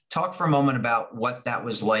got. Talk for a moment about what that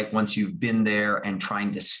was like once you've been there and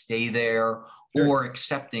trying to stay there, sure, or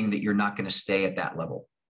accepting that you're not going to stay at that level.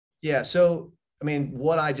 Yeah. So, I mean,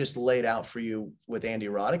 what I just laid out for you with Andy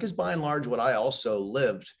Roddick is by and large what I also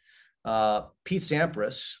lived. Pete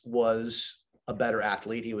Sampras was a better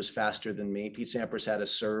athlete. He was faster than me. Pete Sampras had a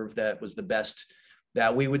serve that was the best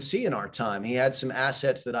that we would see in our time. He had some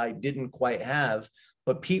assets that I didn't quite have,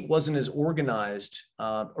 but Pete wasn't as organized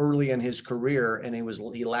early in his career, and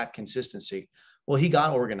he lacked consistency. Well, he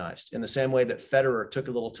got organized in the same way that Federer took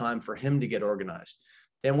a little time for him to get organized.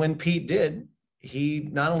 And when Pete did, he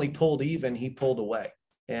not only pulled even, he pulled away.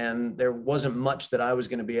 And there wasn't much that I was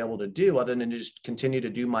going to be able to do other than just continue to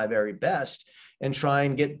do my very best and try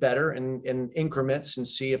and get better in increments and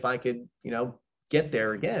see if I could, get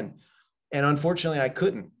there again. And unfortunately, I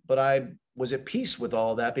couldn't. But I was at peace with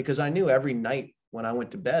all that because I knew every night when I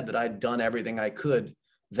went to bed that I'd done everything I could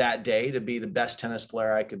that day to be the best tennis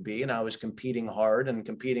player I could be. And I was competing hard and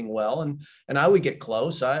competing well. And I would get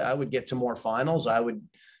close. I would get to more finals. I would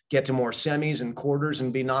get to more semis and quarters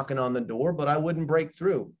and be knocking on the door, but I wouldn't break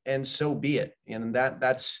through. And so be it. And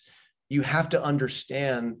that's, you have to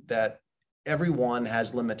understand that everyone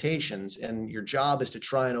has limitations and your job is to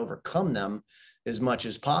try and overcome them as much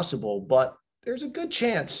as possible. But there's a good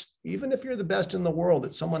chance, even if you're the best in the world,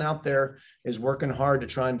 that someone out there is working hard to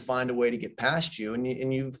try and find a way to get past you.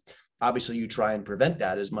 And you've obviously you try and prevent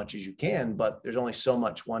that as much as you can, but there's only so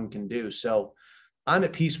much one can do. So I'm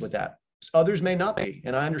at peace with that. Others may not be.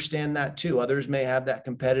 And I understand that too. Others may have that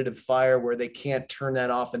competitive fire where they can't turn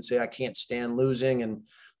that off and say, I can't stand losing and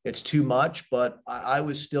it's too much. But I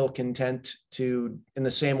was still content to, in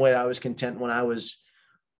the same way I was content when I was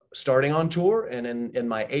starting on tour and in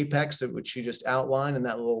my apex, which you just outlined, in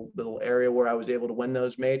that little area where I was able to win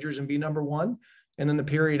those majors and be number 1. And then the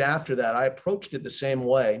period after that, I approached it the same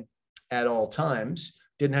way at all times.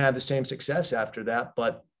 Didn't have the same success after that,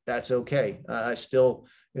 but that's okay. I still,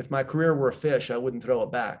 if my career were a fish, I wouldn't throw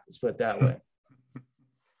it back. Let's put it that way.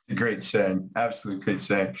 Great saying. Absolutely great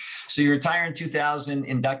saying. So you retire in 2000,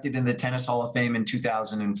 inducted in the Tennis Hall of Fame in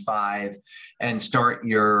 2005, and start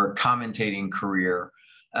your commentating career.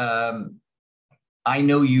 I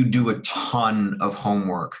know you do a ton of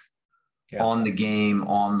homework Yeah. on the game,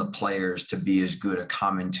 on the players, to be as good a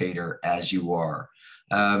commentator as you are.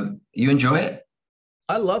 You enjoy it?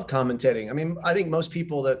 I love commentating. I mean, I think most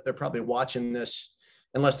people that they're probably watching this,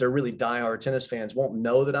 unless they're really diehard tennis fans, won't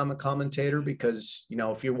know that I'm a commentator because, you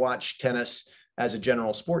know, if you watch tennis as a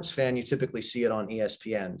general sports fan, you typically see it on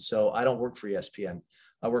ESPN. So I don't work for ESPN.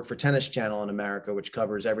 I work for Tennis Channel in America, which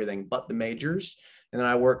covers everything but the majors. And then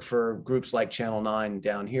I work for groups like Channel 9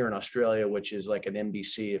 down here in Australia, which is like an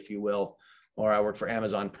NBC, if you will. Or I work for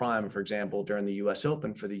Amazon Prime, for example, during the US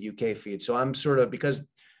Open for the UK feed. So I'm sort of, because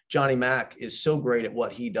Johnny Mac is so great at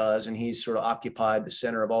what he does, and he's sort of occupied the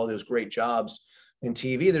center of all those great jobs in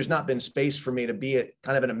TV, there's not been space for me to be a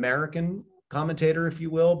kind of an American commentator, if you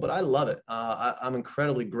will, but I love it. I'm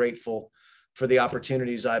incredibly grateful for the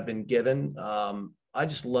opportunities I've been given. I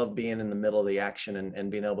just love being in the middle of the action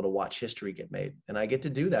and being able to watch history get made. And I get to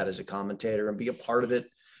do that as a commentator and be a part of it,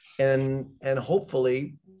 and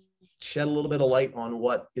hopefully shed a little bit of light on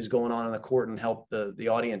what is going on in the court and help the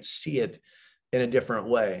audience see it in a different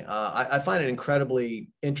way. I find it incredibly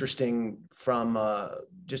interesting from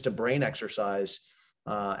just a brain exercise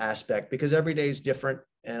aspect, because every day is different.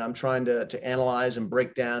 And I'm trying to analyze and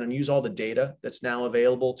break down and use all the data that's now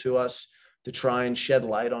available to us to try and shed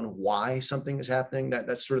light on why something is happening.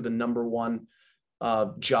 That's sort of the number one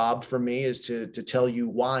job for me, is to tell you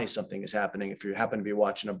why something is happening. If you happen to be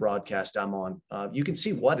watching a broadcast I'm on, you can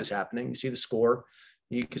see what is happening. You see the score,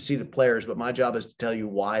 you can see the players, but my job is to tell you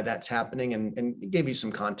why that's happening and give you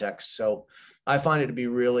some context. So I find it to be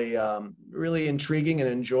really, really intriguing and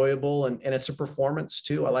enjoyable. And it's a performance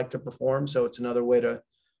too. I like to perform. So it's another way to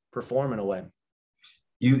perform in a way.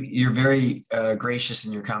 You're very gracious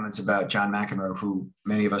in your comments about John McEnroe, who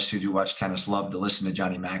many of us who do watch tennis love to listen to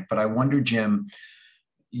Johnny Mac. But I wonder, Jim,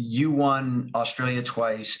 you won Australia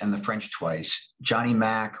twice and the French twice. Johnny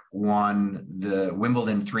Mac won the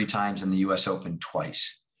Wimbledon 3 times and the US Open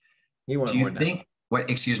twice. He won. Do you think, what,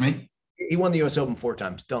 excuse me? He won the US Open 4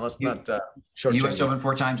 times. Let's not short. US Open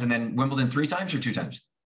 4 times, and then Wimbledon 3 times or 2 times?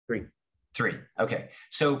 3. 3. Okay.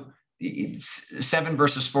 So it's 7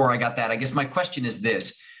 versus 4. I got that. I guess my question is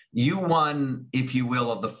this. You won, if you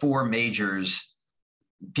will, of the 4 majors.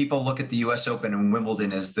 People look at the US Open and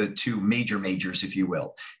Wimbledon as the 2 majors, if you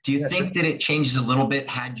will. Do you think that it changes a little bit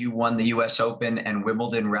had you won the US Open and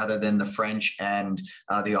Wimbledon rather than the French and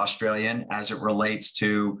the Australian, as it relates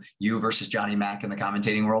to you versus Johnny Mac in the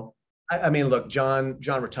commentating world? I mean, look, John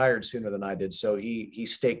retired sooner than I did. So he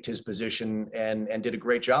staked his position and did a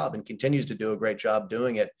great job and continues to do a great job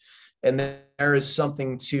doing it. And there is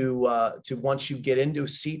something to once you get into a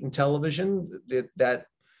seat in television, that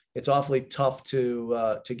it's awfully tough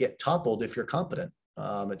to get toppled if you're competent.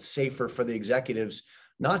 It's safer for the executives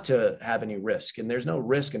not to have any risk. And there's no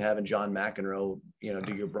risk in having John McEnroe,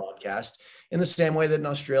 do your broadcast, in the same way that in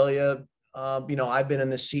Australia, I've been in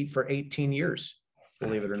this seat for 18 years,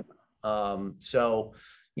 believe it or not. So,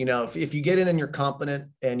 if you get in and you're competent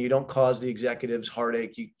and you don't cause the executives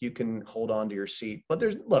heartache, you can hold on to your seat. But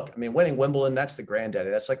winning Wimbledon, that's the granddaddy.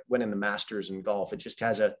 That's like winning the Masters in golf. It just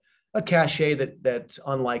has a cachet that's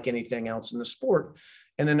unlike anything else in the sport.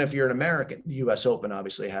 And then if you're an American, the US Open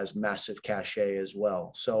obviously has massive cachet as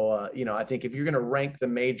well. So, I think if you're going to rank the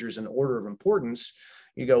majors in order of importance,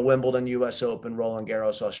 you go Wimbledon, US Open, Roland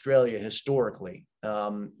Garros, Australia, historically.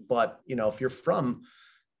 But, if you're from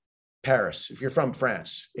Paris, if you're from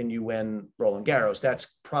France and you win Roland Garros,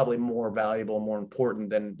 that's probably more valuable, more important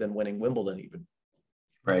than winning Wimbledon even.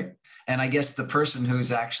 Right. And I guess the person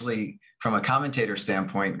who's actually, from a commentator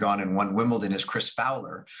standpoint, gone and won Wimbledon is Chris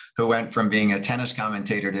Fowler, who went from being a tennis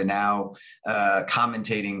commentator to now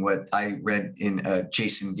commentating what I read in a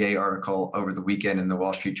Jason Gay article over the weekend in the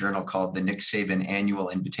Wall Street Journal called the Nick Saban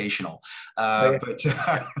Annual Invitational. But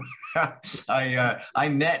I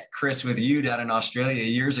met Chris with you down in Australia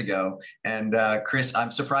years ago. And Chris,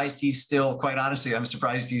 I'm surprised he's still, quite honestly, I'm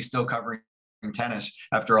surprised he's still covering tennis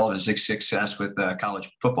after all of his success with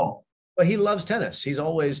college football. Well, he loves tennis. He's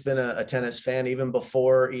always been a tennis fan. Even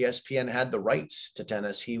before ESPN had the rights to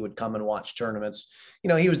tennis, he would come and watch tournaments.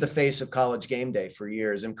 He was the face of College Game Day for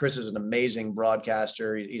years. And Chris is an amazing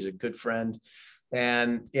broadcaster. He's a good friend.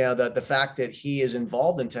 And, the fact that he is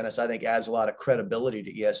involved in tennis, I think adds a lot of credibility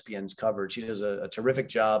to ESPN's coverage. He does a terrific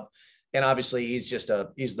job. And obviously he's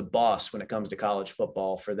the boss when it comes to college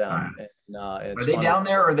football for them. And, are they down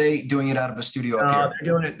there, or are they doing it out of a studio up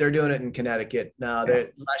here? They're doing it in Connecticut.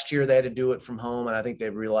 Last year they had to do it from home, and I think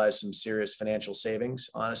they've realized some serious financial savings,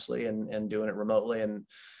 honestly, and doing it remotely. And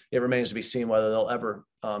it remains to be seen whether they'll ever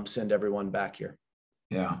send everyone back here.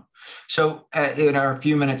 Yeah. So in our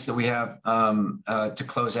few minutes that we have to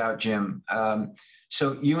close out, Jim,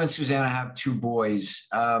 So you and Susanna have two boys.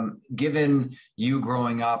 Given you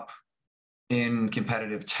growing up in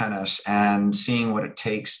competitive tennis and seeing what it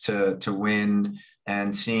takes to win,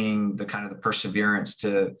 and seeing the kind of the perseverance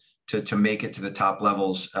to make it to the top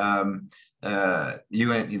levels,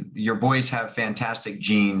 you and your boys have fantastic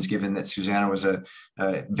genes, given that Susanna was a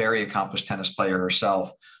very accomplished tennis player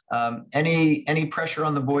herself. Any pressure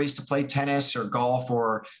on the boys to play tennis or golf,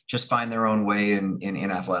 or just find their own way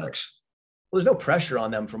in athletics? Well, there's no pressure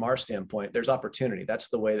on them from our standpoint. There's opportunity. That's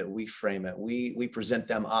the way that we frame it. We present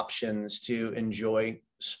them options to enjoy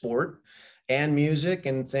sport and music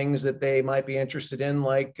and things that they might be interested in,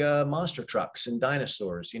 like monster trucks and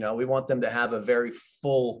dinosaurs. You know, we want them to have a very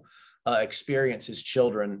full experience as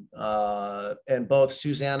children. And both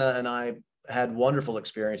Susanna and I had wonderful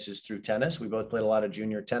experiences through tennis. We both played a lot of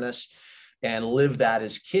junior tennis and lived that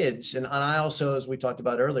as kids. And I also, as we talked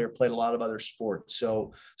about earlier, played a lot of other sports.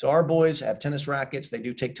 So our boys have tennis rackets. They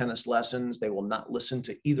do take tennis lessons. They will not listen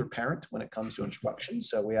to either parent when it comes to instruction.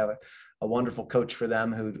 So we have a wonderful coach for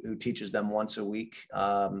them who teaches them once a week.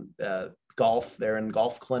 Golf, they're in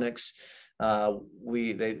golf clinics.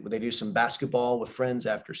 They do some basketball with friends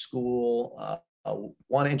after school.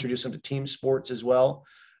 Want to introduce them to team sports as well,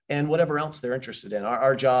 and whatever else they're interested in.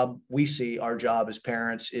 Our job, we see our job as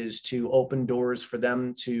parents, is to open doors for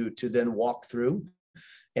them to then walk through,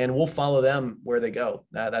 and we'll follow them where they go.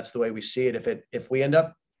 That's the way we see it. If we end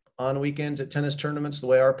up on weekends at tennis tournaments the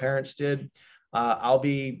way our parents did, I'll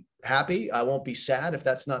be happy. I won't be sad if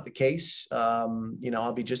that's not the case.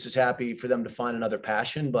 I'll be just as happy for them to find another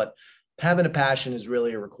passion, but having a passion is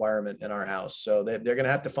really a requirement in our house. So they're going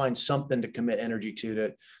to have to find something to commit energy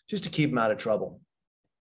to just to keep them out of trouble.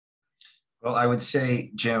 Well, I would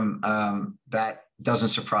say, Jim, that doesn't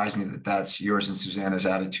surprise me that that's yours and Susanna's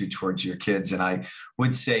attitude towards your kids. And I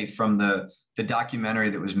would say, from the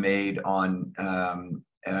documentary that was made on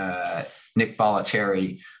Nick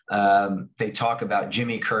Bollettieri, they talk about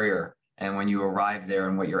Jimmy Courier and when you arrived there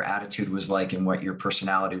and what your attitude was like and what your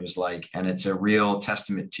personality was like. And it's a real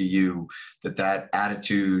testament to you that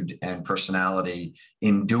attitude and personality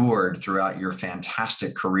endured throughout your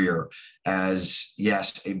fantastic career as,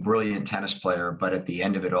 yes, a brilliant tennis player, but at the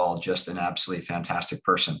end of it all, just an absolutely fantastic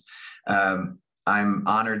person. I'm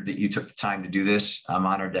honored that you took the time to do this. I'm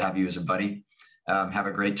honored to have you as a buddy. Have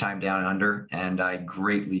a great time down under. And I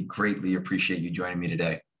greatly, greatly appreciate you joining me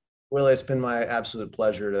today. Willie, it's been my absolute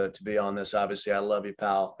pleasure to be on this. Obviously, I love you,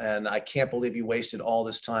 pal. And I can't believe you wasted all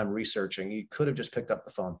this time researching. You could have just picked up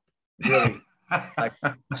the phone. Really, like,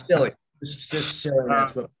 silly. It's just silly.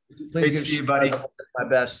 But please give you, buddy. My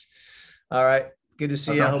best. All right. Good to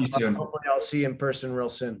see you. Hopefully I'll see you in person real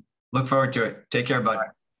soon. Look forward to it. Take care, bud. All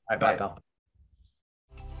right. Bye, pal.